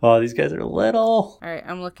 Oh, these guys are little. All right,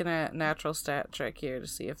 I'm looking at natural stat trick here to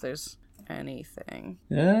see if there's anything.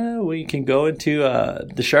 We can go into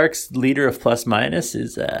the Sharks' leader of plus minus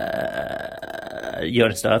is Jonas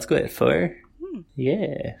Donskoy at 4.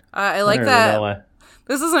 Yeah. I like that.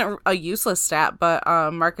 This isn't a useless stat, but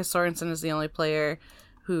Marcus Sorensen is the only player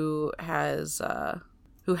who has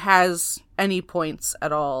any points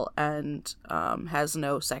at all and has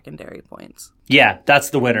no secondary points. Yeah, that's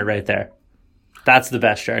the winner right there. That's the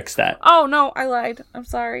best Shark stat. Oh, no, I lied. I'm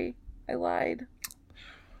sorry. I lied.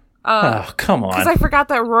 Oh, come on. Because I forgot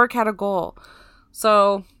that Rourke had a goal.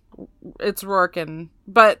 So it's Rourke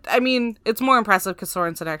but I mean, it's more impressive because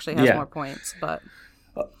Sorensen actually has more points, but.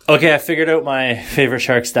 Okay, I figured out my favorite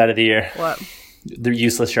Shark stat of the year. What? The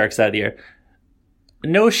useless Shark stat of the year.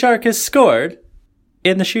 No Shark has scored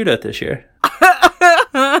in the shootout this year.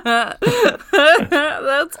 That's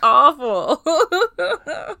awful.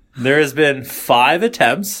 There has been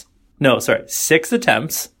 6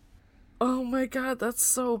 attempts. Oh my god, that's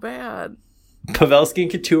so bad. Pavelski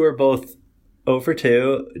and Couture are both 0 for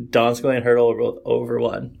 2. Donskoy and Hurdle are both 0 for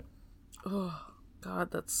 1. Oh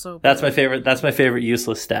god, that's so bad. That's my favorite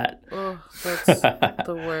useless stat. Oh, that's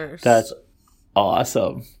the worst. That's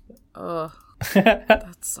awesome. Oh,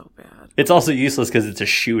 that's so bad. It's also useless because it's a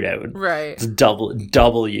shootout. Right. It's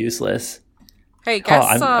double useless. Hey,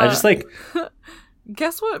 guess I just like.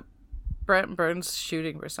 Guess what Brent Burns'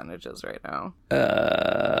 shooting percentage is right now?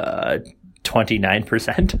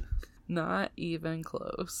 29%. Not even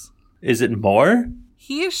close. Is it more?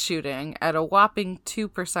 He is shooting at a whopping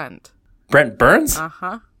 2%. Brent Burns?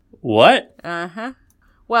 Uh-huh. What? Uh-huh.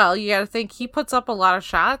 Well, you gotta think, he puts up a lot of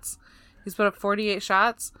shots. He's put up 48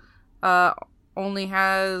 shots. Only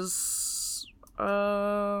has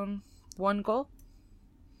 1 goal.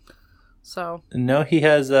 So. No, he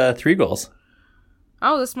has 3 goals.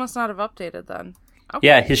 Oh, this must not have updated then. Okay.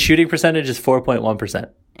 Yeah, his shooting percentage is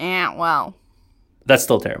 4.1%. Well. That's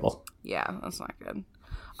still terrible. Yeah, that's not good.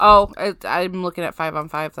 Oh, I'm looking at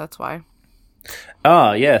 5-on-5, that's why.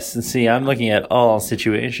 Oh, yes. And see, I'm looking at all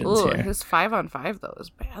situations Ooh, here. his 5-on-5, though, is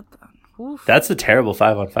bad, then. Oof. That's a terrible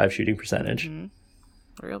 5-on-5 shooting percentage.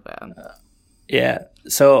 Real bad. Yeah.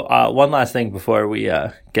 So one last thing before we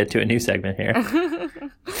get to a new segment here.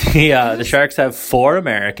 The Sharks have 4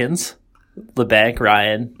 Americans. LeBanc,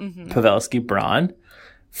 Ryan, Pavelski, Braun.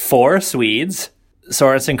 4 Swedes.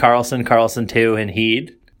 Sorensen, Carlson 2, and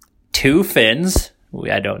Heed. 2 Finns.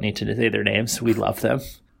 I don't need to say their names. We love them.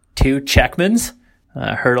 2 Czechmans.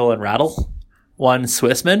 Hurdle and Rattle. 1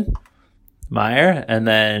 Swissman. Meyer, and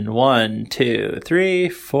then 1, 2, 3,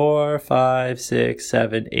 4, 5, 6,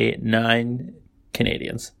 7, 8, 9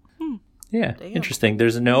 Canadians. Yeah, Damn. interesting.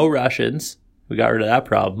 There's no Russians. We got rid of that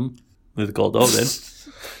problem with Goldobin.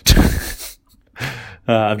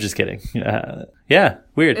 I'm just kidding. Yeah,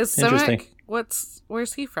 weird. Is Interesting. Simic,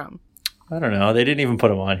 where's he from? I don't know. They didn't even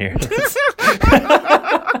put him on here.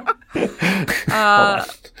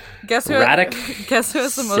 Guess who Radek Guess who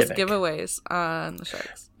has the most Simic. giveaways on the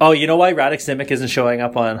Sharks? Oh, you know why Radek Simic isn't showing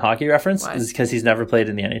up on Hockey Reference? Why? Is because he's never played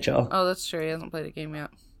in the NHL. Oh, that's true. He hasn't played a game yet.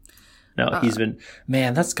 No, he's been...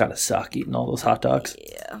 Man, that's gotta suck, eating all those hot dogs.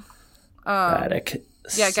 Yeah. Radek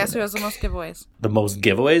Yeah, guess who Simic. has the most giveaways? The most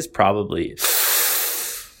giveaways? Probably.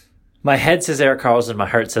 My head says Eric Carlson. My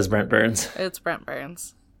heart says Brent Burns. It's Brent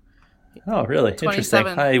Burns. Oh, really?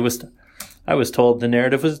 27. Interesting. I was told the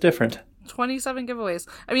narrative was different. 27 giveaways.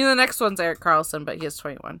 I mean, the next one's Eric Carlson, but he has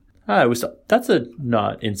 21. That's a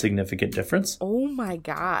not insignificant difference. Oh my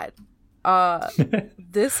god.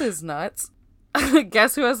 This is nuts.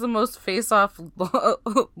 Guess who has the most face-off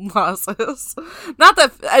losses? Not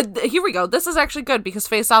that... here we go. This is actually good because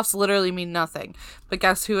face-offs literally mean nothing. But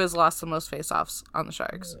guess who has lost the most face-offs on the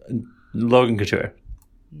Sharks? Logan Couture.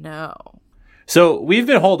 No. So we've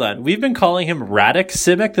been calling him Radek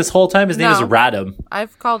Simic this whole time. His name is No. Radom.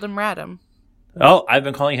 I've called him Radom. Oh, I've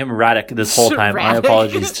been calling him Radek this whole time. My Radek.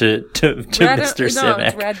 apologies to Mr. Simic. No,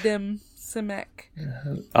 it's Radim Simic.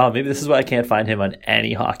 Oh, maybe this is why I can't find him on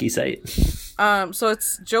any hockey site. So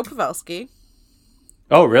it's Joe Pavelski.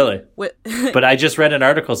 Oh, really? With, But I just read an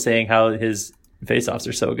article saying how his face-offs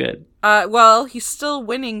are so good. well, he's still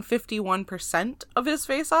winning 51% of his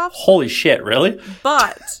face-offs, Holy shit, really?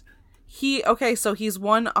 but so he's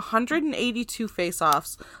won 182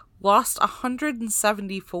 face-offs, lost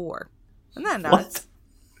 174. Isn't that nuts? What?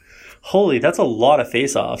 Holy, that's a lot of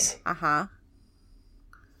face-offs. Uh-huh.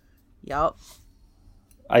 Yup.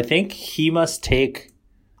 I think he must take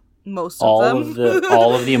Most of all them. of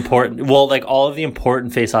the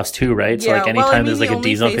important face-offs too, right? So like anytime there's like a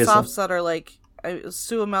D zone face-off. face-offs that are like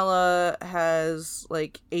Suomela has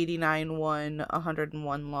like 89 won,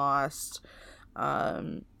 101 lost.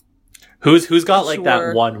 Who's got like that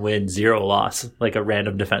Sure. 1 win, 0 loss, like a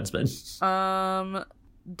random defenseman?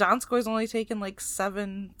 Donskoy's only taken like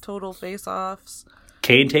 7 total face-offs.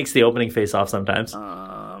 Kane takes the opening face-off sometimes.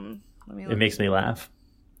 Let me It look. makes me laugh.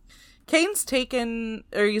 Kane's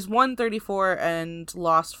he's won 34 and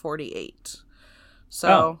lost 48.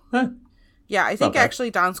 So, yeah, I think bad.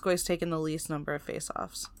 actually Donskoy's taken the least number of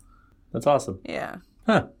face-offs. That's awesome. Yeah.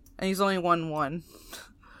 Huh. And he's only won 1.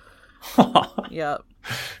 Oh, Yep.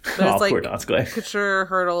 But it's like poor Donskoy. Couture,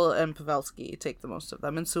 Hurdle, and Pavelski take the most of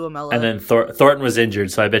them, and Suomela. And then Thornton was injured,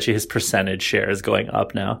 so I bet you his percentage share is going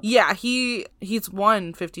up now. Yeah, he's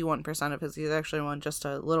won 51% of his. He's actually won just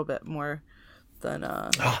a little bit more than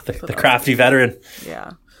The crafty veteran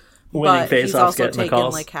yeah. winning But he's face-offs, also getting the taken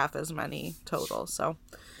calls. like half as many total. So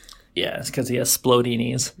Yeah, it's because he has splody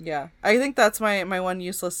knees. yeah, I think that's my one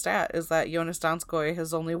useless stat is that Jonas Donskoy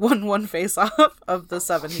has only won 1 face-off of the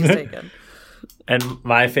 7 he's taken. And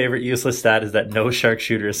my favorite useless stat is that no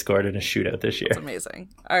Sharpshooter has scored in a shootout this year. It's amazing.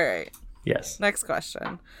 All right, Yes. next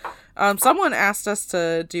question. Someone asked us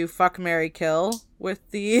to do fuck, marry, kill with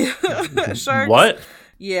the Sharks. What?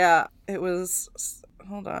 Yeah, it was.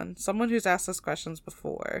 Hold on. Someone who's asked us questions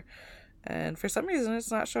before. And for some reason,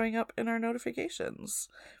 it's not showing up in our notifications.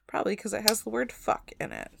 Probably because it has the word fuck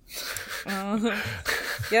in it.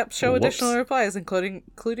 Yep, show additional replies, including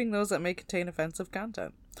those that may contain offensive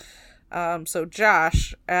content. So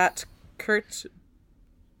Josh at Kurt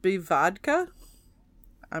Bivadka.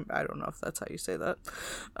 I don't know if that's how you say that.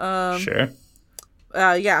 Sure.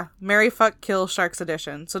 Yeah, Marry, Fuck, Kill, Sharks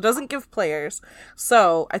edition. So it doesn't give players.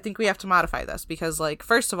 So I think we have to modify this because, like,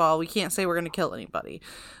 first of all, we can't say we're going to kill anybody.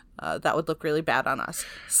 That would look really bad on us.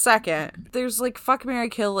 Second, there's like fuck, marry,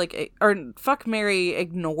 kill, like, or fuck, marry,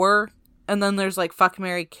 ignore, and then there's like fuck,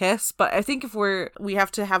 marry, kiss. But I think if we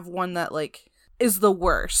have to have one that like is the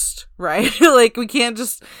worst, right? Like, we can't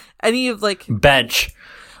just any of like Bench.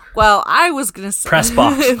 Well, I was gonna say Press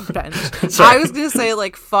box. bench. Sorry. I was gonna say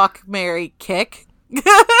like fuck, marry, kick.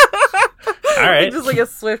 All right. Just like a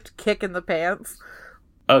swift kick in the pants.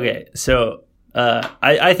 Okay, so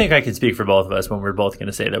I think I can speak for both of us when we're both going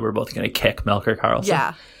to say that we're both going to kick Melker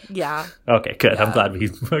Karlsson. Yeah. Okay, good. I'm glad we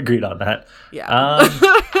agreed on that. Yeah.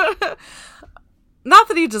 Not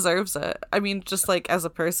that he deserves it. I mean, just like as a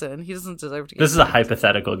person, he doesn't deserve to get This is a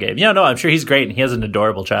hypothetical game. Yeah, no, I'm sure he's great and he has an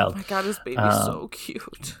adorable child. Oh my god, his baby's so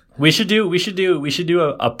cute. We should do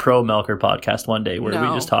a pro Melker podcast one day where we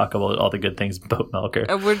No. just talk about all the good things about Melker.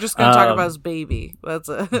 And we're just gonna talk about his baby. That's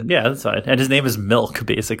it. Yeah, that's fine. And his name is Milk,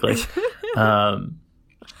 basically.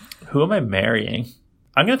 Who am I marrying?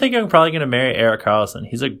 I'm probably gonna marry Erik Karlsson.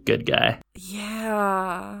 He's a good guy.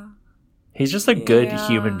 Yeah. He's just a good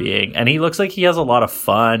human being, and he looks like he has a lot of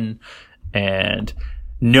fun. And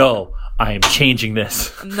no, I am changing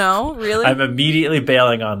this. No, really? I'm immediately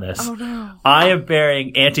bailing on this. Oh no. I am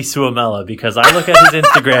marrying Antti Suomela because I look at his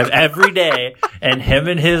Instagram every day, and him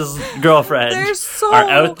and his girlfriend They're so are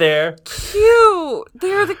out there. cute.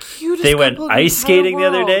 They're the cutest. They went couple in the ice skating the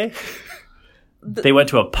entire other world. day. They went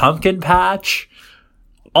to a pumpkin patch.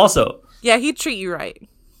 Also, Yeah, he'd treat you right.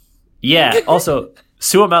 yeah. Also,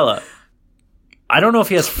 Suomela. I don't know if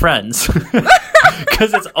he has friends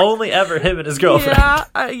because it's only ever him and his girlfriend.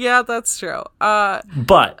 Yeah, that's true.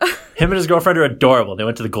 But him and his girlfriend are adorable. They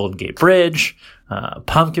went to the Golden Gate Bridge,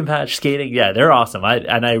 pumpkin patch skating. Yeah, they're awesome.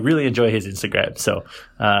 I really enjoy his Instagram. So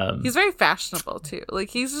he's very fashionable too. Like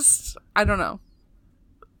he's just, I don't know.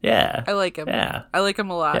 yeah, I like him. Yeah, I like him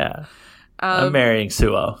a lot. yeah. I'm marrying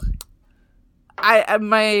Suo.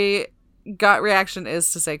 My gut reaction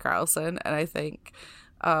is to say Karlsson, and I think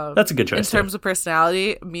That's a good choice. in terms of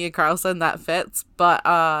personality, Mia Karlsson, that fits. But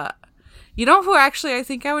you know who actually I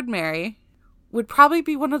think I would marry would probably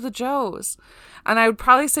be one of the Joes, and I would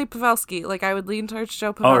probably say Pavelski. Like I would lean towards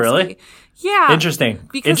Joe Pavelski. Oh, really? Yeah. Interesting.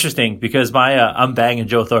 Because I'm banging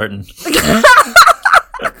Joe Thornton.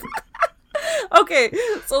 Okay,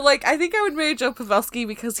 so like I think I would marry Joe Pavelski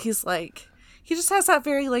because he just has that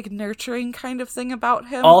very like nurturing kind of thing about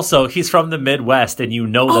him. Also, he's from the Midwest, and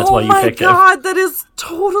that's why you picked him. Oh my god, that is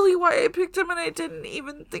totally why I picked him, and I didn't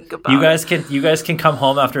even think about You it. guys can come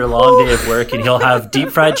home after a long day of work, and he'll have deep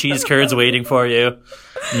fried cheese curds waiting for you.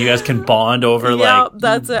 And you guys can bond over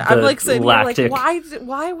That's it. I'm like sitting here lactic. like,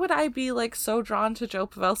 why would I be like so drawn to Joe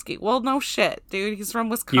Pavelski? Well, no shit, dude. He's from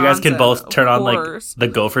Wisconsin. You guys can both turn on like course. the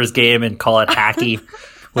Gophers game and call it hacky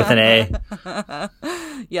with an A.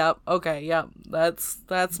 Yep. Okay. Yep. That's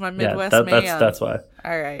my Yeah, Midwest man. that's why.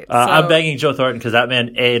 All right. I'm begging Joe Thornton because that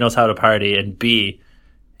man A knows how to party, and B,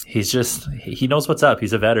 he knows what's up.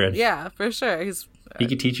 He's a veteran. Yeah, for sure. He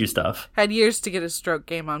can teach you stuff. Had years to get his stroke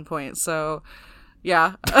game on point, so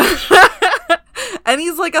yeah. And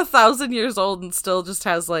he's like 1,000 years old and still just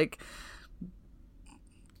has like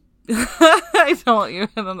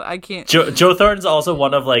I can't. Joe Thornton's also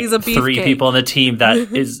one of like He's a 3 beefcake. people on the team that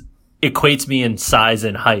equates me in size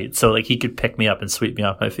and height. So like he could pick me up and sweep me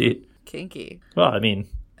off my feet. Kinky. Well, I mean,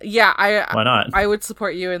 Yeah, why not? I would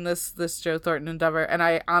support you in this Joe Thornton endeavor, and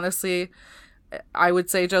I honestly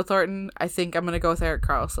would say Joe Thornton. I think I'm gonna go with Erik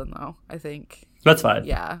Karlsson though. I think That's fine.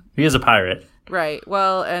 yeah. He is a pirate. Right.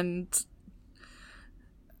 Well, and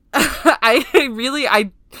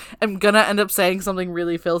I am gonna end up saying something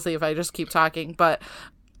really filthy if I just keep talking, but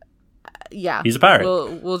yeah. He's a pirate.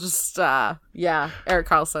 We'll just Erik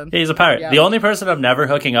Karlsson. Yeah, he's a pirate. Yeah. The only person I'm never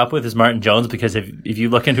hooking up with is Martin Jones because if you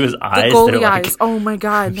look into his The eyes, goalie they're like, eyes. Oh my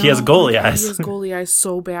god. He has no. goalie He eyes. has goalie eyes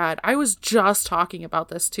so bad. I was just talking about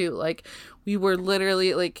this too. Like we were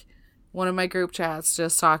literally like one of my group chats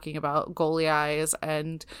just talking about goalie eyes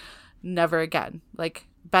and never again. Like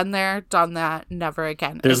been there, done that, never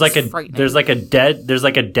again. there's It's like frightening.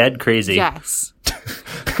 a dead crazy. Yes.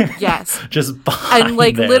 Yes. Just behind And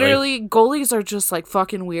like there, literally goalies are just like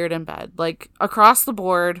fucking weird in bed. Like across the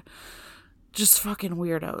board, just fucking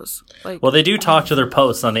weirdos. Like well, they do talk to their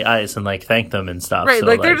posts on the ice and like thank them and stuff. right, so,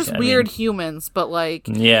 like they're just I weird mean, humans, but like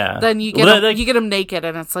yeah. then you get Well, them, like, you get them naked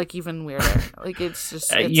and it's like even weirder. Like it's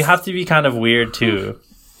just you have to be kind of weird to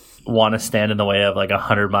want to stand in the way of like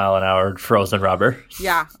 100-mile-an-hour frozen rubber.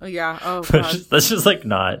 yeah. Oh god. That's just like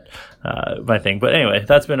not my thing. But anyway,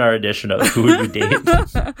 that's been our edition of Who Would You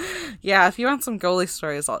Date? Yeah, if you want some goalie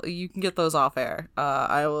stories, you can get those off air.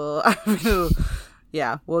 I will.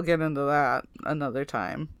 Yeah, we'll get into that another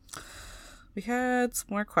time. We had some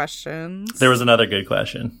more questions. There was another good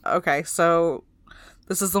question. Okay, so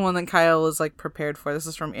This is the one that Kyle was like prepared for. This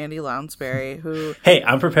is from Andy Lounsbury, who Hey,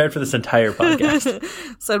 I'm prepared for this entire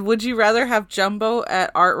podcast. said, would you rather have Jumbo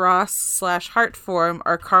at Art Ross / Hart form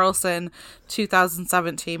or Carlson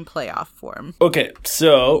 2017 playoff form? Okay,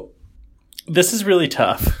 so this is really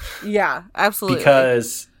tough Yeah, absolutely.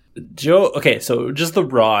 because Joe. Okay, so just the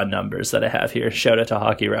raw numbers that I have here. Shout out to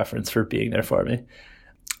Hockey Reference for being there for me.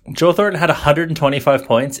 Joe Thornton had 125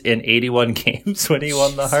 points in 81 games when he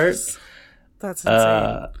won the Hart. That's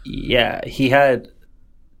insane. Yeah, he had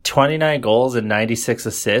 29 goals and 96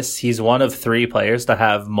 assists. He's one of 3 players to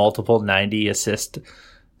have multiple 90 assist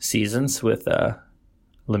seasons with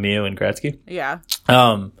Lemieux and Gretzky. Yeah.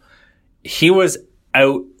 He was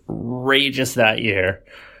outrageous that year,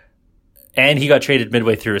 and he got traded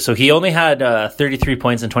midway through. So he only had 33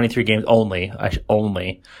 points in 23 games.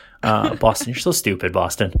 Only. Boston, you're so stupid,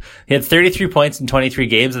 Boston. He had 33 points in 23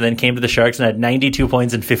 games and then came to the Sharks and had 92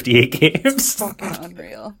 points in 58 games. Fucking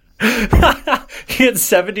unreal. He had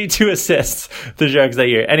 72 assists, the Sharks, that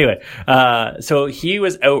year. Anyway, so he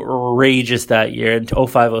was outrageous that year in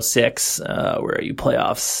 05-06. Where are you,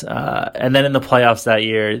 playoffs? And then in the playoffs that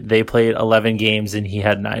year, they played 11 games and he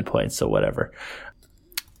had 9 points, so whatever.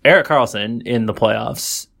 Erik Karlsson in the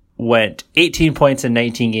playoffs went 18 points in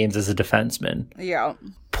 19 games as a defenseman. Yeah.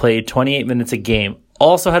 Played 28 minutes a game.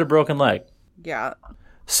 Also had a broken leg. Yeah.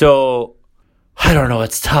 So, I don't know.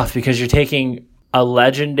 It's tough because you're taking a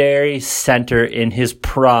legendary center in his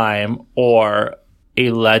prime or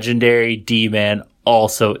a legendary D-man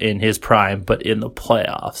also in his prime, but in the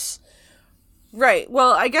playoffs. Right.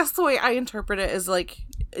 Well, I guess the way I interpret it is like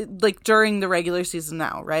during the regular season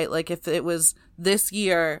now, right? Like if it was this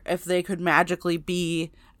year, if they could magically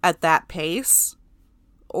be at that pace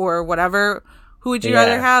or whatever, who would you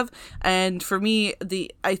rather have? And for me,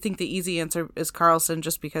 I think the easy answer is Karlsson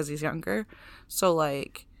just because he's younger. So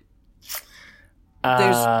like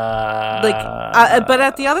there's but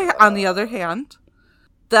on the other hand,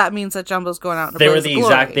 that means that Jumbo's going out. They were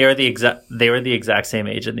the exact same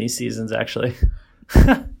age in these seasons, actually.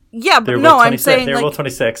 Yeah, but no, I'm saying they're like, both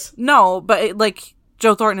 26. No, but like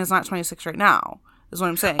Joe Thornton is not 26 right now. Is what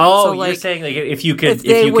I'm saying. Oh, so, like, you're saying like if you could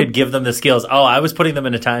give them the skills. Oh, I was putting them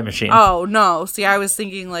in a time machine. Oh no! See, I was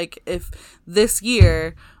thinking like if this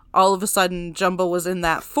year all of a sudden Jumbo was in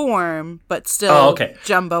that form, but still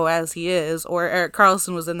Jumbo as he is, or Erik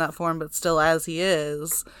Karlsson was in that form, but still as he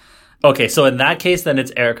is. Okay, so in that case, then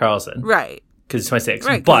it's Erik Karlsson, right? Because he's 26.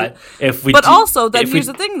 Right, but if we, also then here's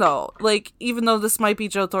the thing though, like even though this might be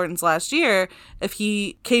Joe Thornton's last year, if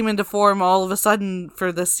he came into form all of a sudden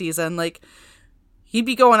for this season, like he'd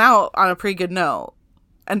be going out on a pretty good note.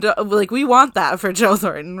 And, like, we want that for Joe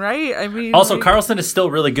Thornton, right? I mean... Also, Karlsson is still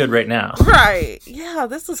really good right now. Right. Yeah,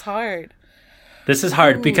 this is hard. This is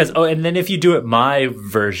hard because... Oh, and then if you do it my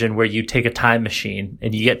version, where you take a time machine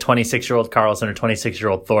and you get 26-year-old Karlsson or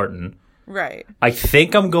 26-year-old Thornton... Right. I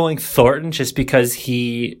think I'm going Thornton just because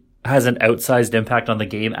he has an outsized impact on the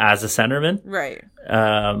game as a centerman. Right.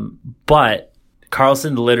 But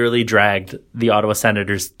Karlsson literally dragged the Ottawa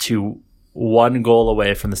Senators to 1 goal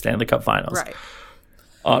away from the Stanley Cup Finals. Right.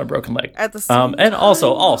 On a broken leg. At the same and time,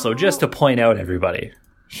 also, just to point out, everybody,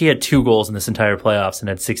 he had 2 goals in this entire playoffs and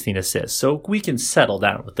had 16 assists. So we can settle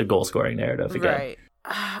down with the goal scoring narrative again.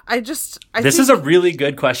 Right. This is a really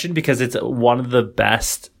good question because it's one of the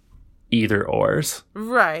best either ors.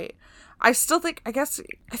 Right. I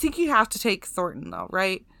think you have to take Thornton though,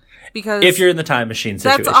 right? Because if you're in the time machine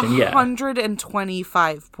situation, that's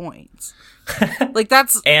 125 points. Like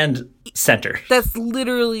that's and center. That's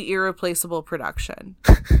literally irreplaceable production.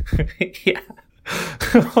 Yeah.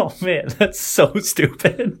 Oh man, that's so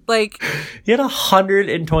stupid. Like he had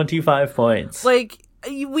 125 points. Like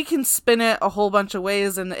we can spin it a whole bunch of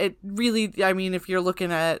ways, and it really, I mean, if you're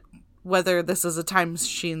looking at whether this is a time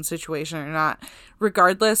machine situation or not,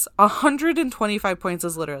 regardless, 125 points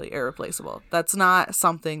is literally irreplaceable. That's not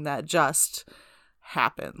something that just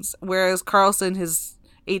happens. Whereas Karlsson, his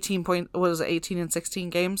 18 and 16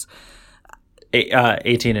 games?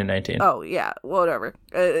 18 and 19. Oh, yeah, whatever.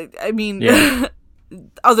 I mean, yeah.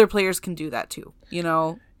 Other players can do that too, you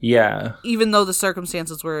know? Yeah. Even though the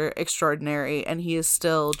circumstances were extraordinary and he is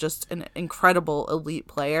still just an incredible elite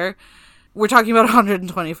player, we're talking about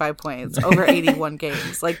 125 points over 81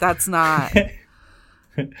 games. Like, that's not...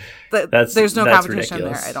 there's no competition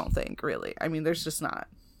ridiculous. There, I don't think, really. I mean, there's just not.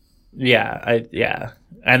 Yeah, yeah.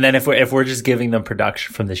 And then if we're just giving them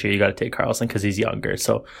production from this year, you got to take Karlsson because he's younger.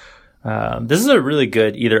 So this is a really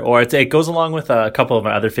good either or. It goes along with a couple of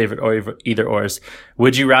my other favorite either ors.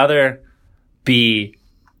 Would you rather be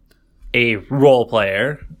a role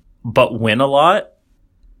player but win a lot,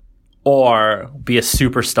 or be a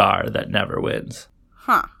superstar that never wins?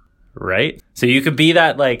 Huh. right? So you could be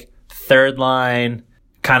that like third line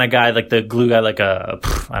kind of guy, like the glue guy, like I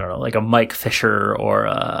don't know, like a Mike Fisher or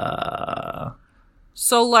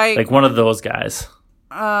So like one of those guys.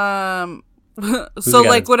 So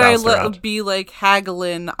like would I around? be like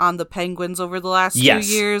Hagelin on the Penguins over the last Yes.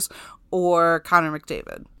 2 years, or Connor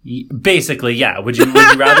McDavid? Basically, yeah. Would you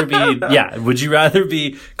rather be Would you rather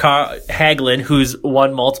be Hagelin, who's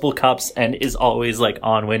won multiple cups and is always like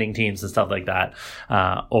on winning teams and stuff like that,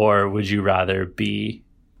 or would you rather be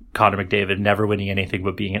Connor McDavid, never winning anything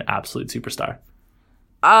but being an absolute superstar?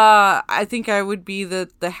 I think I would be the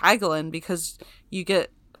Hagelin, because you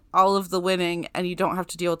get all of the winning and you don't have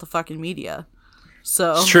to deal with the fucking media.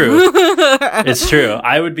 So It's true. It's true.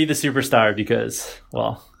 I would be the superstar because,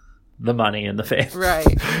 well, the money and the fame. Right.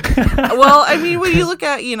 Well, I mean, when you look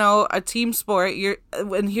at, a team sport,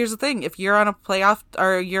 and here's the thing, if you're on a playoff,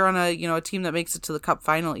 or you're on a team that makes it to the cup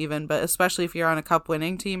final even, but especially if you're on a cup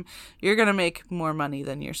winning team, you're going to make more money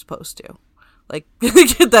than you're supposed to. Like,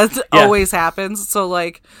 that always happens. So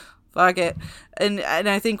like, fuck it. And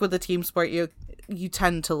I think with the team sport, you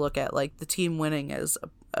tend to look at like the team winning as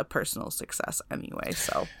a personal success anyway.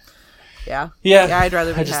 So yeah, I'd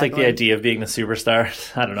rather be I just like the Hagelin. idea of being the superstar.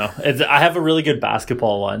 I don't know. I have a really good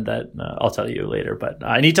basketball one that I'll tell you later, but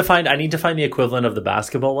I need to find the equivalent of the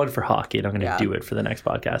basketball one for hockey, and I'm going to do it for the next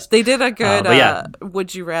podcast. They did a good but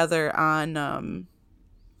Would You Rather on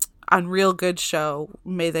Real Good Show.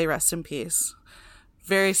 May they rest in peace.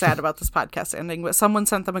 Very sad about this podcast ending, but someone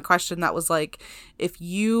sent them a question that was like, if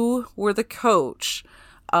you were the coach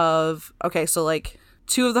of, okay, so like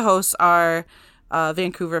two of the hosts are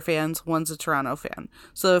Vancouver fans, one's a Toronto fan.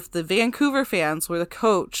 So if the Vancouver fans were the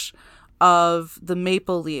coach of the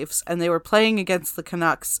Maple Leafs and they were playing against the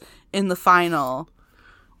Canucks in the final,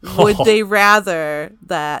 would they rather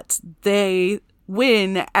that they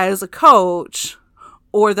win as a coach,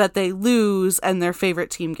 or that they lose and their favorite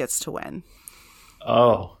team gets to win?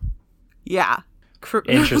 Oh, yeah.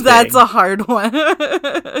 interesting. That's a hard one.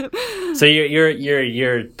 So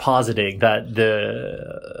you're positing that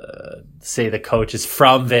the coach is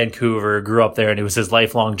from Vancouver, grew up there, and it was his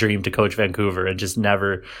lifelong dream to coach Vancouver, and just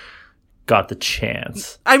never got the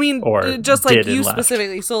chance. I mean, or just like did and you left.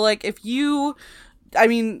 specifically. So like if you, I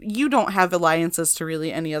mean, you don't have alliances to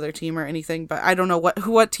really any other team or anything, but I don't know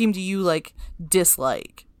what team do you like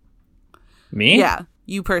dislike? Me? Yeah,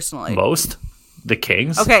 you personally. Most. The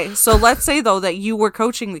Kings? Okay, so let's say though that you were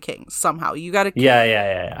coaching the Kings somehow. You got to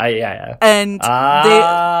Yeah. And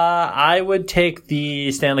I would take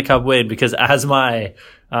the Stanley Cup win, because as my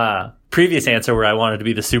previous answer where I wanted to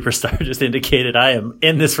be the superstar just indicated, I am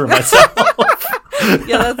in this for myself.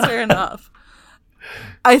 yeah, that's fair enough.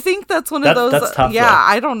 I think that's one of those. That's tough, yeah, though.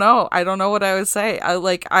 I don't know. I don't know what I would say. I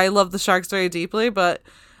love the Sharks very deeply, but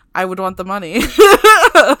I would want the money.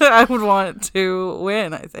 I would want to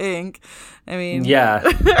win, I think. I mean, Yeah.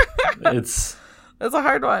 That's a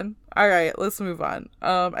hard one. All right, let's move on.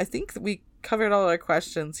 I think we covered all our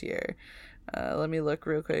questions here. Let me look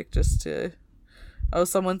real quick just to... Oh,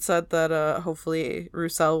 someone said that hopefully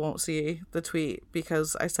Roussel won't see the tweet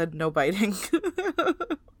because I said no biting.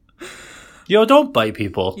 Yo, don't bite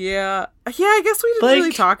people. Yeah, I guess we didn't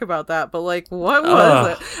really talk about that, but like, what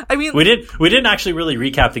was it? I mean, we didn't actually really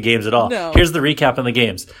recap the games at all. No. Here's the recap on the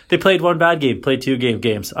games. They played one bad game, played 2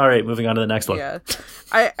 games. All right, moving on to the next one. yeah,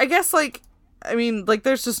 I guess like, I mean, like,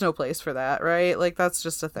 there's just no place for that, right? Like, that's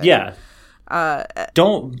just a thing. Yeah.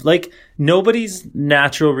 Don't, like, nobody's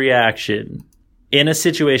natural reaction in a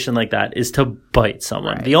situation like that is to bite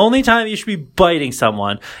someone. Right. The only time you should be biting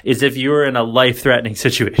someone is if you're in a life-threatening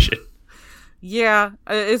situation. Yeah,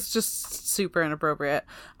 it's just super inappropriate.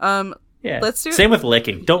 Yeah. Let's do Same with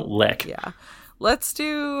licking. Don't lick. Yeah, let's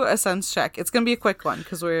do a sense check. It's gonna be a quick one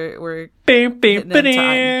because we're Bing, bing, hitting in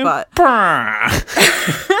time, but brr.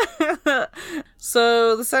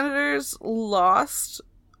 so the Senators lost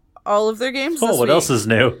all of their games. Oh, this what week. else is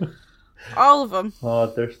new? All of them.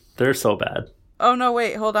 Oh, they're so bad. Oh no,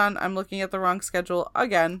 wait, hold on. I'm looking at the wrong schedule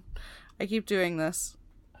again. I keep doing this.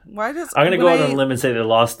 Why does I'm gonna go out on a limb and say they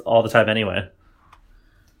lost all the time anyway.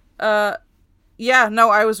 Yeah, no,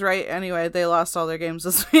 I was right. Anyway, they lost all their games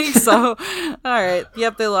this week. So, all right.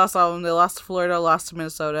 Yep, they lost all of them. They lost to Florida, lost to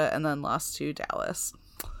Minnesota, and then lost to Dallas.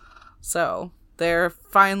 So they're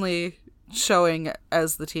finally showing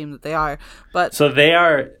as the team that they are. But So they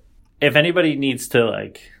are. If anybody needs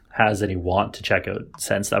to has any want to check out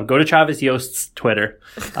Sense stuff, go to Travis Yost's Twitter.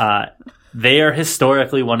 They are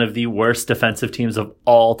historically one of the worst defensive teams of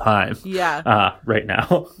all time. yeah, Right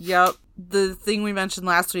now. yep. the thing we mentioned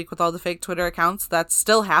last week with all the fake Twitter accounts, that's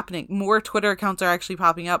still happening. More Twitter accounts are actually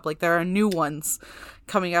popping up. Like, there are new ones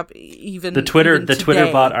coming up even The Twitter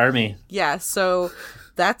today. bot army. Yeah, so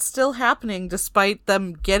that's still happening despite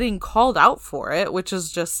them getting called out for it, which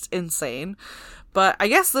is just insane. But I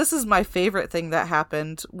guess this is my favorite thing that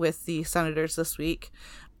happened with the Senators this week.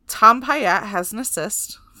 Tom Pyatt has an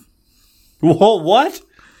assist. Whoa, what?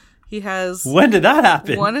 He has When did that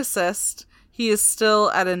happen? 1 assist. He is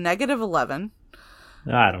still at a negative 11.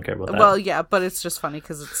 I don't care about that. Well, yeah, but it's just funny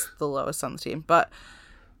because it's the lowest on the team. But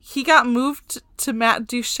he got moved to Matt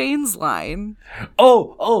Duchene's line.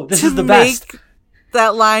 Oh, this is the best. To make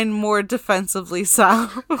that line more defensively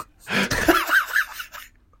sound.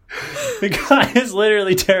 The guy is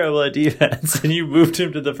literally terrible at defense, and you moved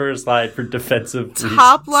him to the first line for defensive reasons.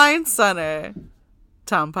 Top line center,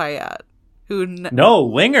 Tom Pyatt. No,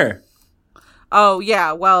 winger. Oh,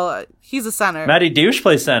 yeah, well, he's a center. Matty Douche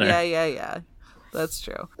plays center. Yeah. That's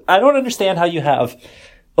true. I don't understand how you have...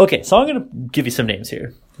 Okay, so I'm going to give you some names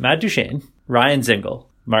here. Matt Duchene, Ryan Zingle,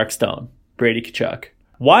 Mark Stone, Brady Tkachuk.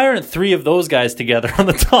 Why aren't 3 of those guys together on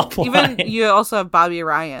the top line? Even you also have Bobby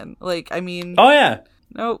Ryan. Like, I mean... Oh, yeah.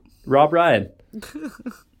 Nope. Rob Ryan.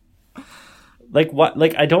 Like, what?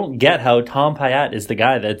 Like, I don't get how Tom Pyatt is the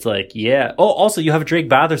guy that's like, yeah. Oh, also, you have Drake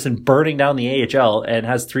Batherson burning down the AHL and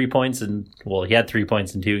has 3 points he had 3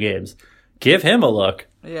 points in 2 games. Give him a look.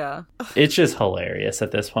 Yeah. It's just hilarious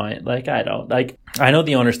at this point. Like, I know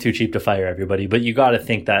the owner's too cheap to fire everybody, but you got to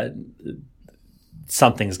think that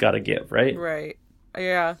something's got to give, right? Right.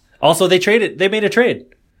 Yeah. Also, they made a trade.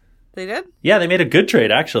 They did? Yeah, they made a good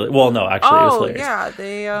trade, actually. Well, no, actually, it was hilarious.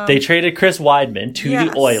 Yeah, They traded Chris Weidman to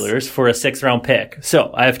the Oilers for a 6th-round pick. So,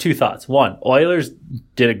 I have 2 thoughts. 1, Oilers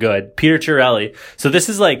did it good. Peter Chiarelli. So, this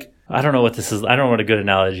is like, I don't know what this is. I don't know what a good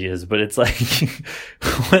analogy is, but it's like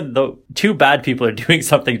when the 2 bad people are doing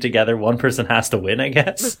something together, one person has to win, I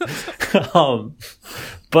guess.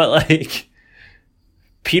 But like,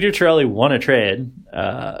 Peter Chiarelli won a trade.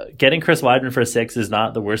 Getting Chris Weidman for a 6 is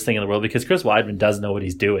not the worst thing in the world because Chris Weidman does know what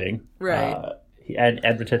he's doing. Right. And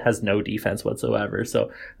Edmonton has no defense whatsoever.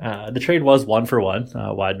 So the trade was 1-for-1,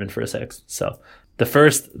 Weidman for a 6. So the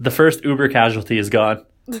first Uber casualty is gone.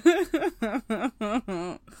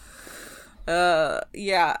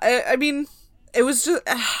 Yeah. I mean, it was just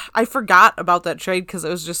I forgot about that trade because it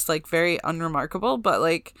was just like very unremarkable. But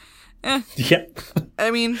like, Yeah.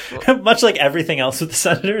 I mean, much like everything else with the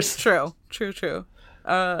Senators. True.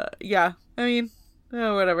 Yeah. I mean,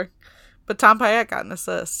 whatever. But Tom Pyatt got an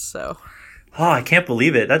assist, so. Oh, I can't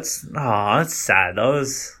believe it. That's sad. I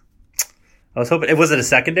was hoping. Was it a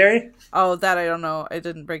secondary? Oh, that I don't know. I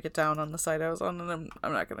didn't break it down on the site I was on, and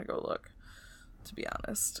I'm not gonna go look. To be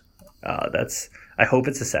honest. I hope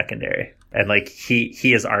it's a secondary, and like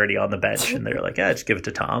he is already on the bench, and they're like, yeah, just give it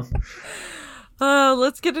to Tom.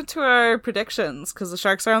 Let's get into our predictions because the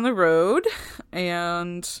Sharks are on the road,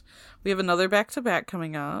 and we have another back-to-back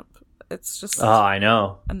coming up. It's just I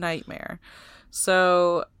know, a nightmare.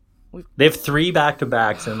 So they have 3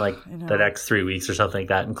 back-to-backs in like the next 3 weeks or something like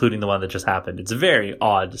that, including the one that just happened. It's very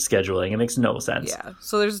odd scheduling. It makes no sense. Yeah.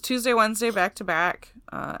 So there's a Tuesday, Wednesday back-to-back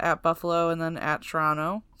at Buffalo and then at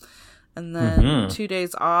Toronto, and then 2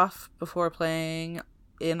 days off before playing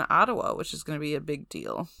in Ottawa, which is going to be a big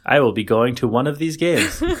deal. I will be going to one of these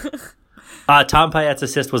games. Tom Pyatt's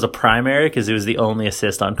assist was a primary because it was the only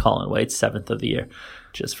assist on Colin White's 7th of the year,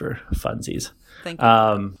 just for funsies. Thank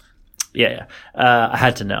you. Yeah. I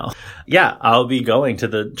had to know. Yeah, I'll be going to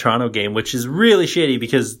the Toronto game, which is really shitty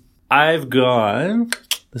because I've gone,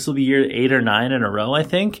 this will be year 8 or 9 in a row, I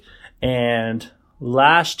think. And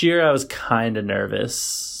last year I was kind of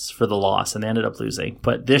nervous for the loss and they ended up losing.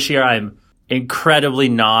 But this year I'm incredibly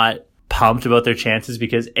not pumped about their chances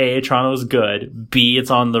because A, Toronto's good, B,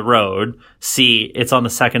 it's on the road, C, it's on the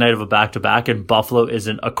second night of a back-to-back, and Buffalo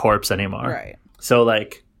isn't a corpse anymore. Right. So,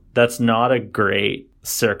 like, that's not a great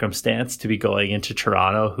circumstance to be going into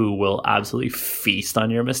Toronto, who will absolutely feast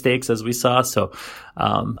on your mistakes, as we saw. So,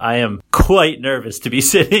 I am quite nervous to be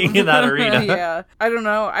sitting in that arena. Yeah. I don't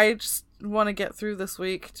know. I just want to get through this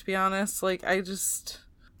week, to be honest. Like,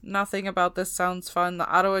 nothing about this sounds fun. The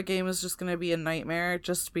Ottawa game is just going to be a nightmare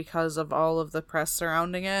just because of all of the press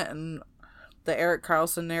surrounding it, and the Erik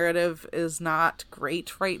Karlsson narrative is not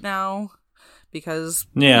great right now because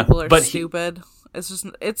people are stupid.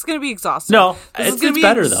 It's going to be exhausting. No, this is going to be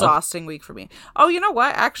an exhausting week for me. Oh, you know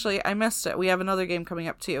what? Actually, I missed it. We have another game coming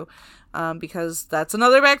up too, because that's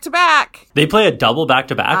another back-to-back. They play a double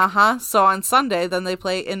back-to-back? So on Sunday, then they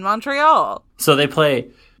play in Montreal. So they play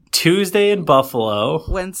Tuesday in Buffalo.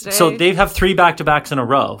 Wednesday. So they have 3 back-to-backs in a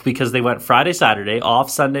row because they went Friday, Saturday, off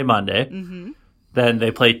Sunday, Monday. Mm-hmm. Then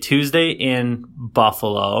they play Tuesday in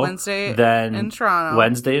Buffalo. Wednesday then in Toronto.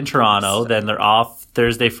 Wednesday in Toronto. Then they're off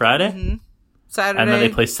Thursday, Friday. Mm-hmm. Saturday. And then they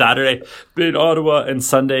play Saturday in Ottawa and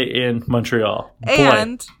Sunday in Montreal.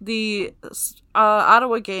 And the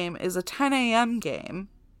Ottawa game is a 10 a.m. game.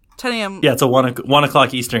 10 a.m. Yeah, it's a 1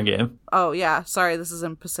 o'clock Eastern game. Oh, yeah. Sorry, this is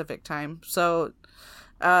in Pacific time. So,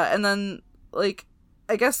 and then, like,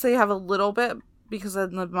 I guess they have a little bit because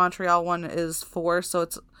then the Montreal one is 4, so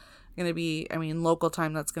it's going to be, I mean, local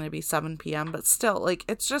time, that's going to be 7 p.m., but still, like,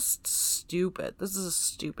 it's just stupid. This is a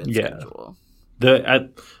stupid schedule.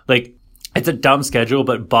 It's a dumb schedule,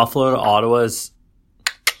 but Buffalo to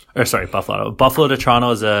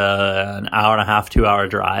Toronto is an hour and a half, 2 hour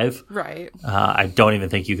drive. Right. I don't even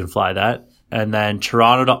think you can fly that. And then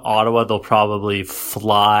Toronto to Ottawa, they'll probably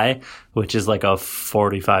fly, which is like a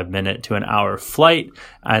 45-minute to an hour flight.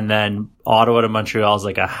 And then Ottawa to Montreal is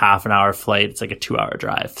like a half an hour flight. It's like a 2 hour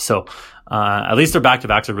drive. So at least their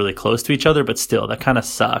back-to-backs are really close to each other, but still, that kind of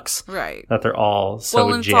sucks. Right. That they're all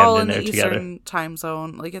so jammed all in there the together. Eastern time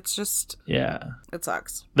zone. Like, it's just... Yeah. It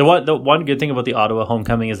sucks. The one good thing about the Ottawa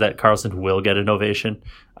homecoming is that Karlsson will get an ovation.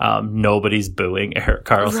 Nobody's booing Erik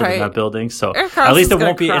Karlsson in that building, so at least it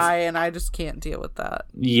won't be. And I just can't deal with that.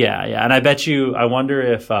 Yeah, and I bet you. I wonder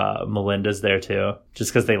if Melinda's there too,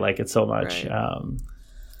 just because they like it so much. Right.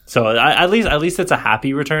 So at least it's a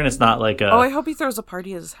happy return. It's not like a. Oh, I hope he throws a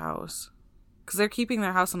party at his house. Because they're keeping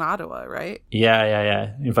their house in Ottawa, right?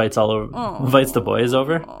 Yeah. Invites all over. Invites the boys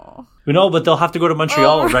over. Oh. No, but they'll have to go to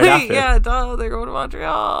Montreal right after. Yeah, they're going to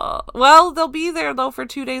Montreal. Well, they'll be there, though, for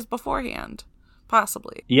 2 days beforehand.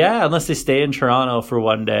 Possibly. Yeah, unless they stay in Toronto for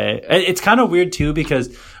one day. It's kind of weird, too,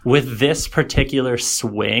 because with this particular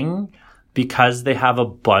swing, because they have a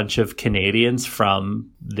bunch of Canadians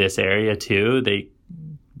from this area, too, they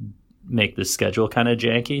make the schedule kind of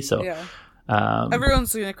janky. So. Yeah.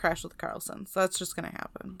 Everyone's going to crash with Karlsson. So that's just going to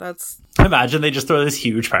happen. Imagine they just throw this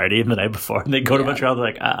huge party the night before and they go to Montreal. They're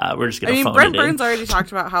like, we're just going to phone Brent it in. Burns already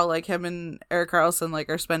talked about how, like, him and Erik Karlsson, like,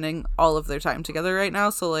 are spending all of their time together right now.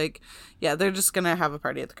 So, like, yeah, they're just going to have a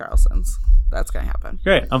party at the Karlssons. That's going to happen.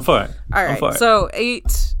 Great. I'm for it. All right. So,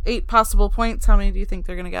 eight possible points. How many do you think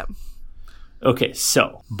they're going to get? Okay,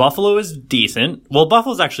 so Buffalo is decent. Well,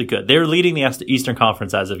 Buffalo's actually good. They're leading the Eastern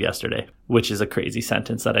Conference as of yesterday, which is a crazy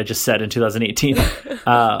sentence that I just said in 2018.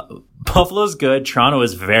 Buffalo's good. Toronto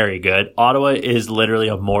is very good. Ottawa is literally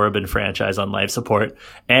a moribund franchise on life support.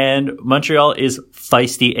 And Montreal is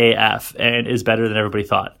feisty AF and is better than everybody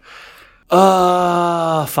thought.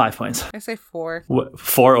 5 points. I say 4.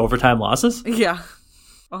 4 overtime losses? Yeah.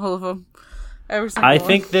 All of them. I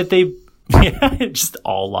think that they... Yeah, just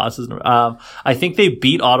all losses. I think they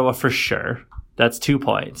beat Ottawa for sure. That's 2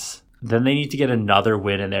 points. Then they need to get another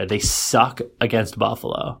win in there. They suck against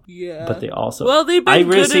Buffalo. Yeah, but they also they've been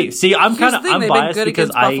good. I'm biased good because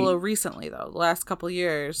against Buffalo recently though. The last couple of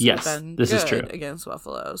years, yes, they've been this good is true against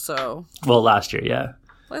Buffalo. So last year, yeah,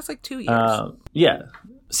 last like 2 years. Yeah.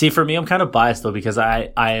 See, for me, I'm kind of biased though because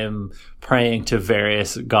I am praying to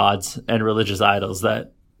various gods and religious idols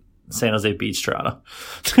that San Jose beats Toronto.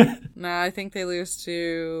 Nah, I think they lose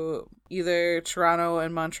to either Toronto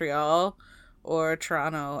and Montreal or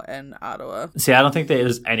Toronto and Ottawa. See, I don't think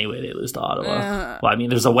there's any way they lose to Ottawa. Well, I mean,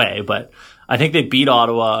 there's a way, but I think they beat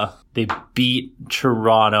Ottawa, they beat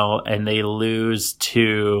Toronto, and they lose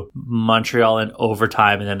to Montreal in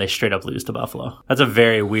overtime, and then they straight up lose to Buffalo. That's a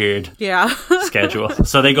very weird schedule.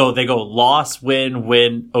 So they go loss, win,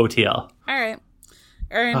 OTL. All right.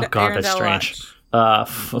 Oh, God, that's strange.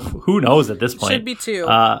 Who knows at this point? Should be 2.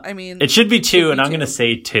 I mean, it should be 2, and I'm going to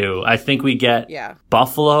say 2. I think we get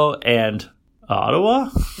Buffalo and Ottawa.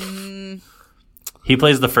 He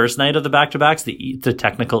plays the first night of the back-to-backs, the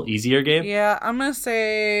technical easier game. Yeah, I'm going to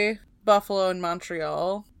say Buffalo and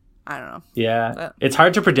Montreal. I don't know. Yeah, it's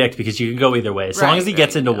hard to predict because you can go either way. As long as he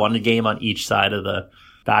gets into one game on each side of the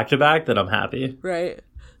back-to-back, then I'm happy. Right.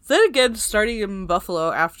 Then again, starting in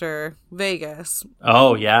Buffalo after Vegas.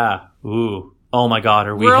 Oh, yeah. Ooh. Oh my God,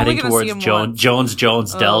 are we heading towards Jones,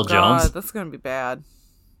 Dell, Jones? That's going to be bad.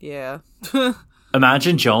 Yeah.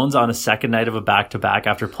 Imagine Jones on a second night of a back-to-back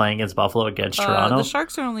after playing against Buffalo against Toronto. The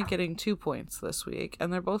Sharks are only getting 2 points this week,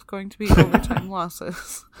 and they're both going to be overtime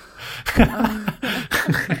losses.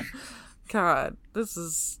 God, this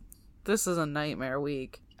is a nightmare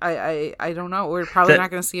week. I don't know. We're probably not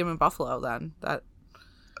going to see him in Buffalo then.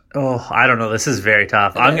 I don't know. This is very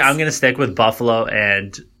tough. I'm going to stick with Buffalo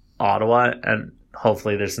and Ottawa, and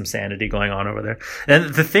hopefully there's some sanity going on over there.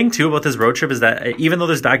 And the thing too about this road trip is that even though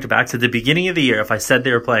there's back-to-backs at the beginning of the year, if I said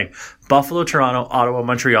they were playing Buffalo, Toronto, Ottawa,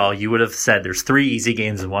 Montreal, you would have said there's 3 easy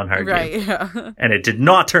games and 1 hard game. Right, yeah. And it did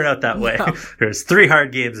not turn out that way. No. There's 3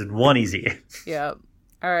 hard games and 1 easy game. Yeah.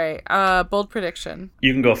 All right. Bold prediction.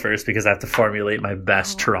 You can go first because I have to formulate my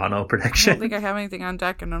best Toronto I don't prediction. think I have anything on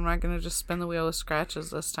deck, and I'm not going to just spin the wheel of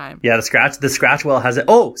scratches this time. Yeah, the scratch well has it.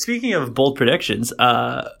 Oh, speaking of bold predictions,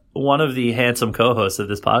 one of the handsome co-hosts of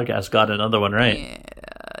this podcast got another one right. Yeah,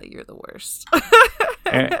 you're the worst.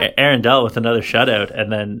 Aaron Dell with another shutout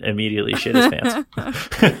and then immediately shit his pants.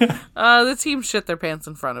 The team shit their pants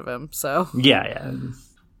in front of him, so. Yeah.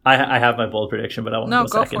 I have my bold prediction, but I want to No,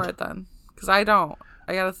 go go second. for it then. Because I don't.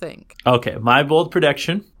 I got to think. Okay, my bold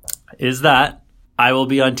prediction is that I will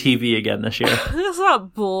be on TV again this year. That's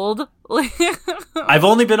not bold. I've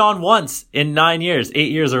only been on once in 8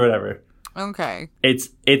 years or whatever. Okay. It's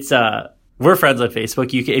we're friends on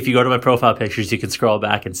Facebook. If you go to my profile pictures, you can scroll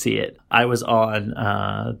back and see it. I was on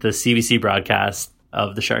the CBC broadcast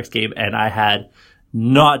of the Sharks game, and I had,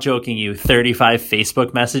 not joking you, 35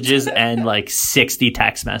 Facebook messages and like 60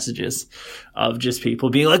 text messages of just people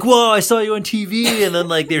being like, whoa, I saw you on TV. And then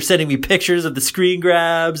like they're sending me pictures of the screen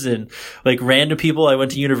grabs and like random people I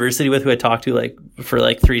went to university with who I talked to like for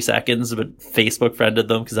like 3 seconds, but Facebook friended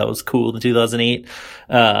them because that was cool in 2008.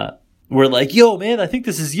 Were like, yo, man, I think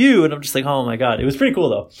this is you. And I'm just like, oh my God. It was pretty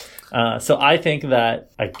cool though. So I think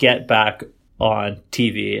that I get back on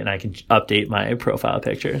TV and I can update my profile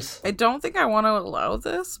pictures. I don't think I want to allow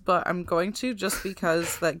this, but I'm going to, just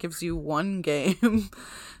because that gives you 1 game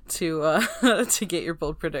to get your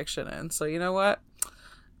bold prediction in. So you know what?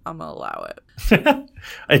 I'm gonna allow it.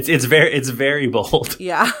 It's very bold.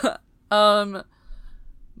 Yeah.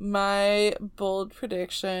 My bold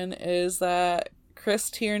prediction is that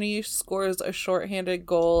Chris Tierney scores a shorthanded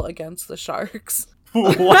goal against the Sharks.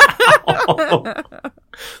 Wow.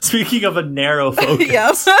 Speaking of a narrow focus.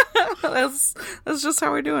 Yes. That's just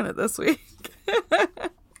how we're doing it this week.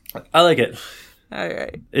 I like it. All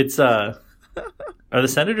right. It's are the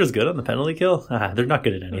Senators good on the penalty kill? They're not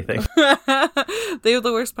good at anything. They have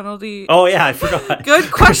the worst penalty. Oh yeah, I forgot.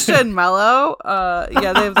 Good question, Mello.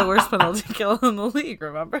 Yeah, they have the worst penalty kill in the league,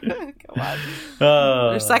 remember? Come on.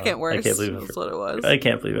 They're second worst. I can't believe that's what it was. I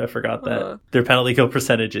can't believe I forgot that. Their penalty kill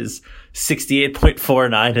percentage is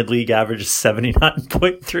 68.49 and league average is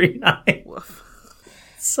 79.39.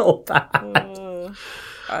 So bad. All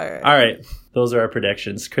right. All right. Those are our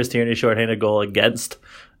predictions. Chris Tierney shorthanded goal against,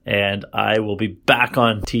 and I will be back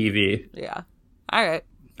on TV. Yeah. All right.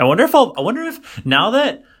 I wonder if now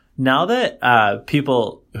that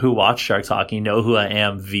people who watch Sharks hockey know who I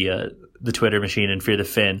am via the Twitter machine and Fear the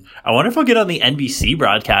Fin, I wonder if I'll get on the NBC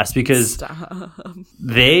broadcast because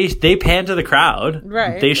they pan to the crowd.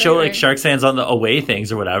 Right. They show right. like Sharks fans on the away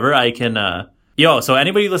things or whatever. I can so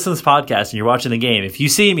anybody who listens to this podcast and you're watching the game, if you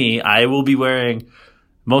see me, I will be wearing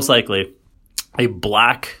most likely a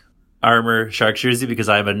black armor Sharks jersey because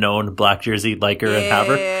I'm a known black jersey liker and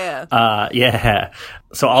haver. Yeah.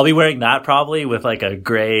 So I'll be wearing that probably with like a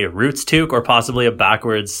gray Roots toque or possibly a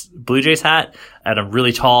backwards Blue Jays hat. And I'm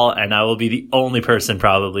really tall and I will be the only person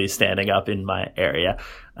probably standing up in my area.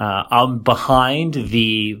 I'm behind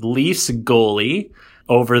the Leafs goalie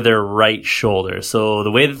over their right shoulder. So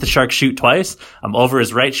the way that the Sharks shoot twice, I'm over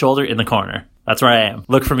his right shoulder in the corner. That's where I am.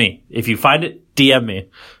 Look for me. If you find it, DM me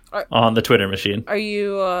on the Twitter machine. Are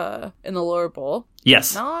you in the lower bowl?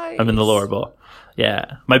 Yes. Nice. I'm in the lower bowl.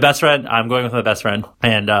 Yeah. My best friend, I'm going with my best friend.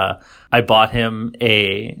 And I bought him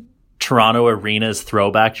a Toronto Arenas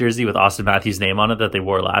throwback jersey with Austin Matthews' name on it that they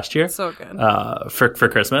wore last year. So good. For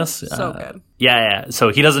Christmas. So good. Yeah. So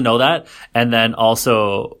he doesn't know that. And then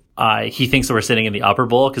also he thinks that we're sitting in the upper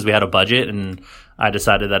bowl because we had a budget and I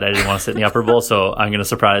decided that I didn't want to sit in the upper bowl. So I'm going to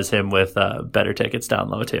surprise him with better tickets down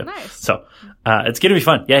low too. Nice. So it's going to be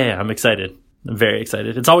fun. Yeah. I'm excited. I'm very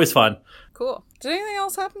excited. It's always fun. Cool. Did anything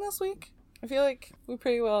else happen this week? I feel like we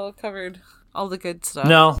pretty well covered all the good stuff.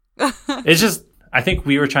 No. It's just, I think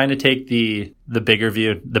we were trying to take the bigger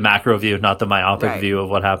view, the macro view, not the myopic view of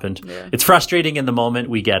what happened. Yeah. It's frustrating in the moment.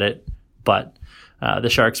 We get it. But the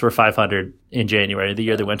Sharks were 500 in January, the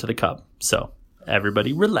year they went to the Cup. So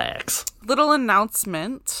everybody relax. Little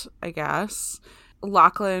announcement, I guess.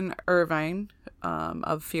 Lachlan Irvine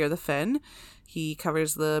of Fear the Fin, he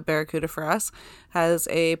covers the Barracuda for us, has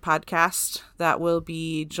a podcast that will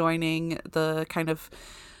be joining the kind of,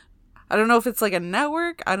 I don't know if it's like a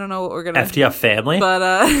network. I don't know what we're going to... FTF family?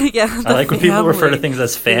 But, yeah. I like when people refer to things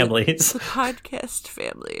as families. The podcast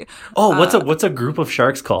family. Oh, what's a group of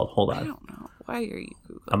Sharks called? Hold on. I don't know. Why are you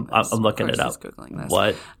Googling I'm looking it up. Googling this.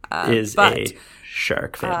 What is a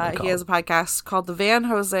Shark family called? He has a podcast called the Van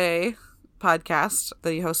Jose Podcast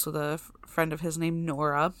that he hosts with a friend of his named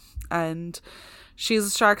Nora. And she's a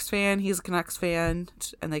Sharks fan, he's a Canucks fan,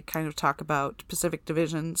 and they kind of talk about Pacific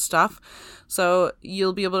Division stuff. So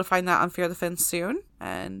you'll be able to find that on Fear the Fin soon.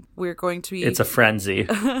 And we're going to be... It's a frenzy.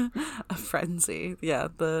 A frenzy, yeah.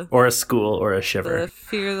 Or a school or a shiver. The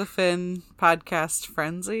Fear the Fin podcast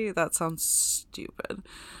frenzy? That sounds stupid.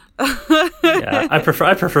 Yeah, I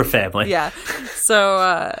prefer family. Yeah.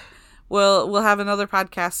 So we'll have another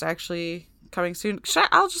podcast actually coming soon.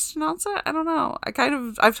 I'll just announce it. I don't know.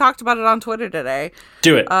 I've talked about it on Twitter today.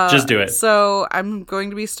 Do it. Just do it. So I'm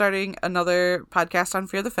going to be starting another podcast on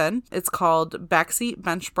Fear the Fin. It's called Backseat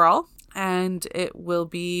Bench Brawl, and it will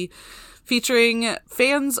be featuring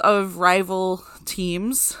fans of rival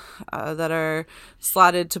teams that are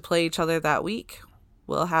slotted to play each other that week.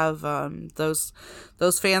 We'll have those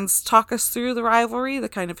fans talk us through the rivalry, the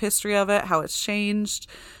kind of history of it, how it's changed,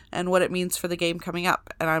 and what it means for the game coming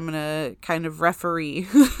up. And I'm going to kind of referee,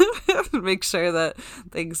 make sure that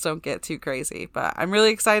things don't get too crazy. But I'm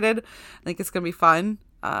really excited. I think it's going to be fun.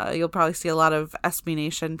 You'll probably see a lot of SB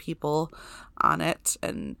Nation people on it.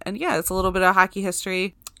 And yeah, it's a little bit of hockey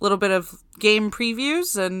history, a little bit of game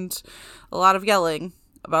previews, and a lot of yelling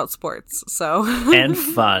about sports. So and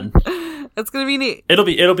fun. It's gonna be neat. It'll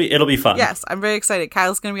be fun. Yes, I'm very excited.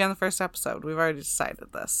 Kyle's gonna be on the first episode. We've already decided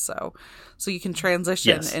this, so you can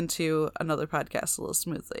transition into another podcast a little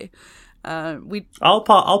smoothly. I'll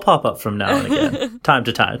pop up from now and again, time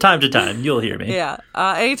to time. You'll hear me. Yeah.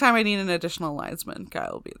 Anytime I need an additional linesman,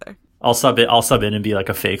 Kyle will be there. I'll sub in and be like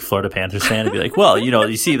a fake Florida Panthers fan and be like, well,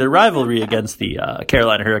 you see, the rivalry against the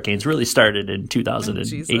Carolina Hurricanes really started in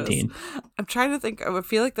 2018. I'm trying to think. I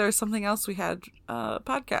feel like there was something else we had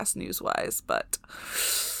podcast news-wise, but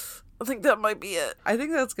I think that might be it. I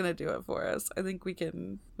think that's going to do it for us. I think we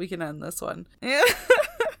can end this one. Yeah.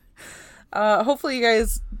 Hopefully you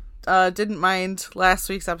guys didn't mind last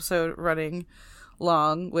week's episode running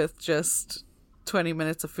long with just 20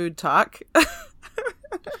 minutes of food talk.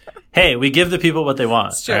 Hey, we give the people what they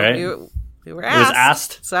want. It's true. All right? We were asked. It was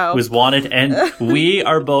asked. So. It was wanted. And we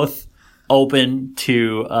are both open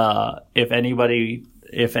to if anybody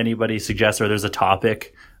suggests or there's a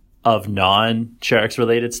topic of non-Sharks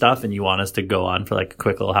related stuff and you want us to go on for like a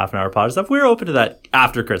quick little half an hour pod stuff, we're open to that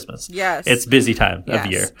after Christmas. Yes. It's busy time of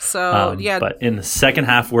year. So, yeah. But in the second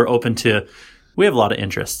half, we're open to, we have a lot of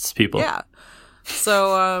interests, people. Yeah.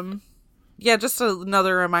 So, just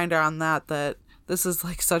another reminder on that this is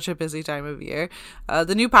like such a busy time of year.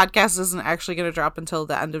 The new podcast isn't actually going to drop until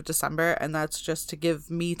the end of December, and that's just to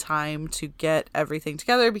give me time to get everything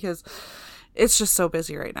together because it's just so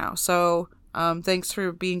busy right now. So thanks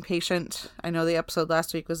for being patient. I know the episode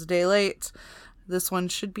last week was a day late. This one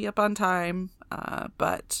should be up on time,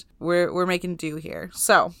 but we're making do here.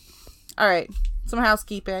 So, all right, some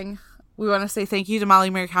housekeeping. We want to say thank you to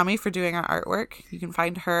Molly Murakami for doing our artwork. You can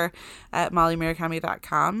find her at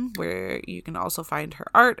mollymurakami.com, where you can also find her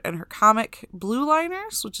art and her comic Blue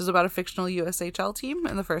Liners, which is about a fictional USHL team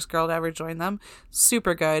and the first girl to ever join them.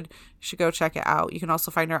 Super good. You should go check it out. You can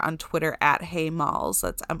also find her on Twitter at HeyMolls.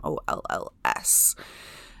 That's MOLLS.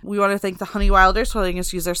 We want to thank the Honey Wilders for letting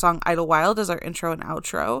us use their song Idlewild as our intro and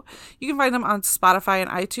outro. You can find them on Spotify and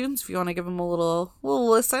iTunes if you want to give them a little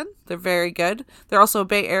listen. They're very good. They're also a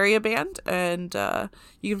Bay Area band, and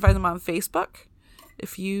you can find them on Facebook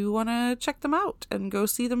if you want to check them out and go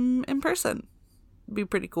see them in person. It'd be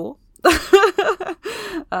pretty cool.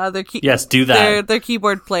 Yes, do that. Their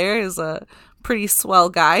keyboard player is a pretty swell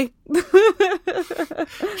guy.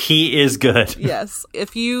 He is good. Yes.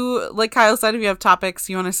 If you, like Kyle said, if you have topics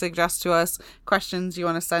you want to suggest to us, questions you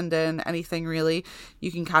want to send in, anything really,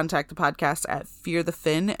 you can contact the podcast at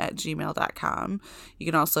fearthefin@gmail.com. You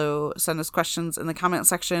can also send us questions in the comment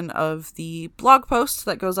section of the blog post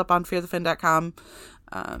that goes up on fearthefin.com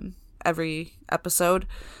every episode.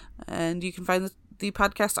 And you can find the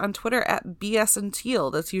podcast on Twitter at BS and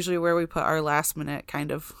Teal. That's usually where we put our last minute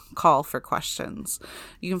kind of call for questions.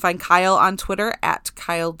 You can find Kyle on Twitter at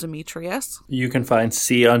Kyle Demetrius. You can find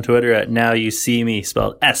C on Twitter at Now You See Me,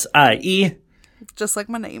 spelled SIE. Just like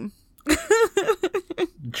my name.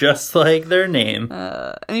 Just like their name.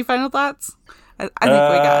 Any final thoughts? I think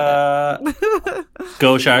we got it.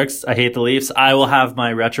 Go Sharks. I hate the Leafs. I will have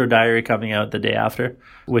my retro diary coming out the day after,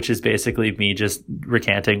 which is basically me just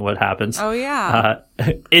recanting what happens. Oh, yeah.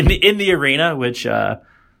 In the arena, which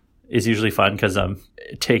is usually fun because I'm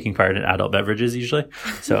taking part in adult beverages usually.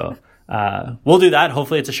 So we'll do that.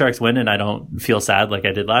 Hopefully it's a Sharks win and I don't feel sad like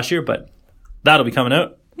I did last year, but that'll be coming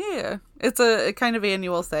out. Yeah. It's a kind of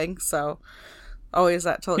annual thing, so always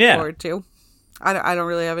that to look forward to. I don't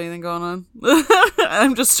really have anything going on.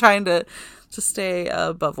 I'm just trying to stay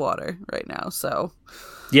above water right now. So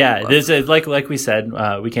yeah, there's like we said,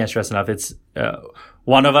 we can't stress enough. It's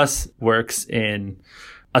one of us works in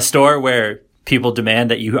a store where people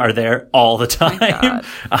demand that you are there all the time.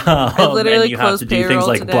 I literally and you have to do things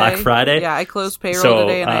like today. Black Friday. Yeah, I closed payroll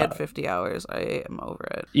today and I had 50 hours. I am over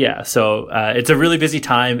it. Yeah, so it's a really busy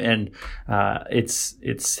time, and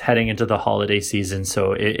it's heading into the holiday season.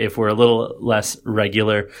 So if we're a little less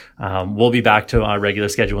regular, we'll be back to our regular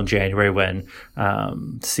schedule in January when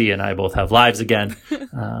C and I both have lives again.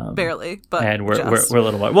 Barely, but and we're a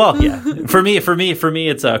little more. Well, yeah, for me,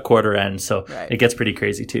 it's a quarter end, so right. It gets pretty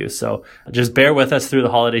crazy too. So just bear with us through the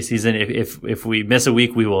holiday season. If we miss a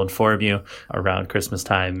week, we will inform you around Christmas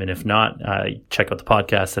time, and if not, check out the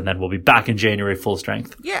podcast, and then we'll be back in January full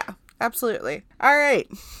strength. Yeah, absolutely. All right,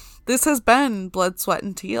 this has been Blood, Sweat,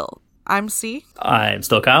 and Teal. I'm C. I'm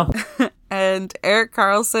still Kyle. And Erik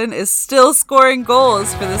Karlsson is still scoring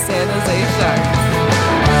goals for the San Jose Sharks.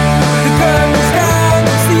 The curtain's down,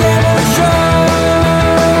 it's the end of the show.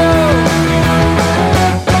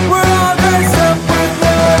 We're all dressed up with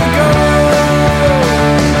nowhere to go.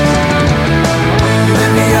 You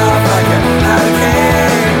lit me up like a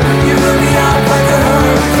hurricane. You lit me up like a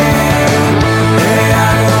hurricane. Hey, I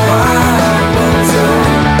don't know why, but so.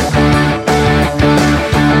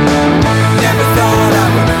 Never thought I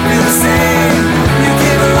would feel the same. You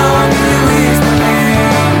came along and you eased my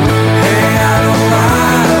pain. Hey, I don't know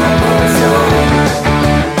why, but so.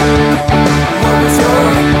 What was your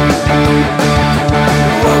name?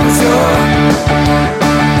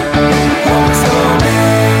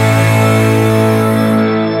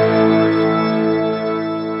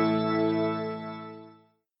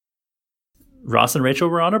 Ross and Rachel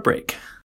were on a break.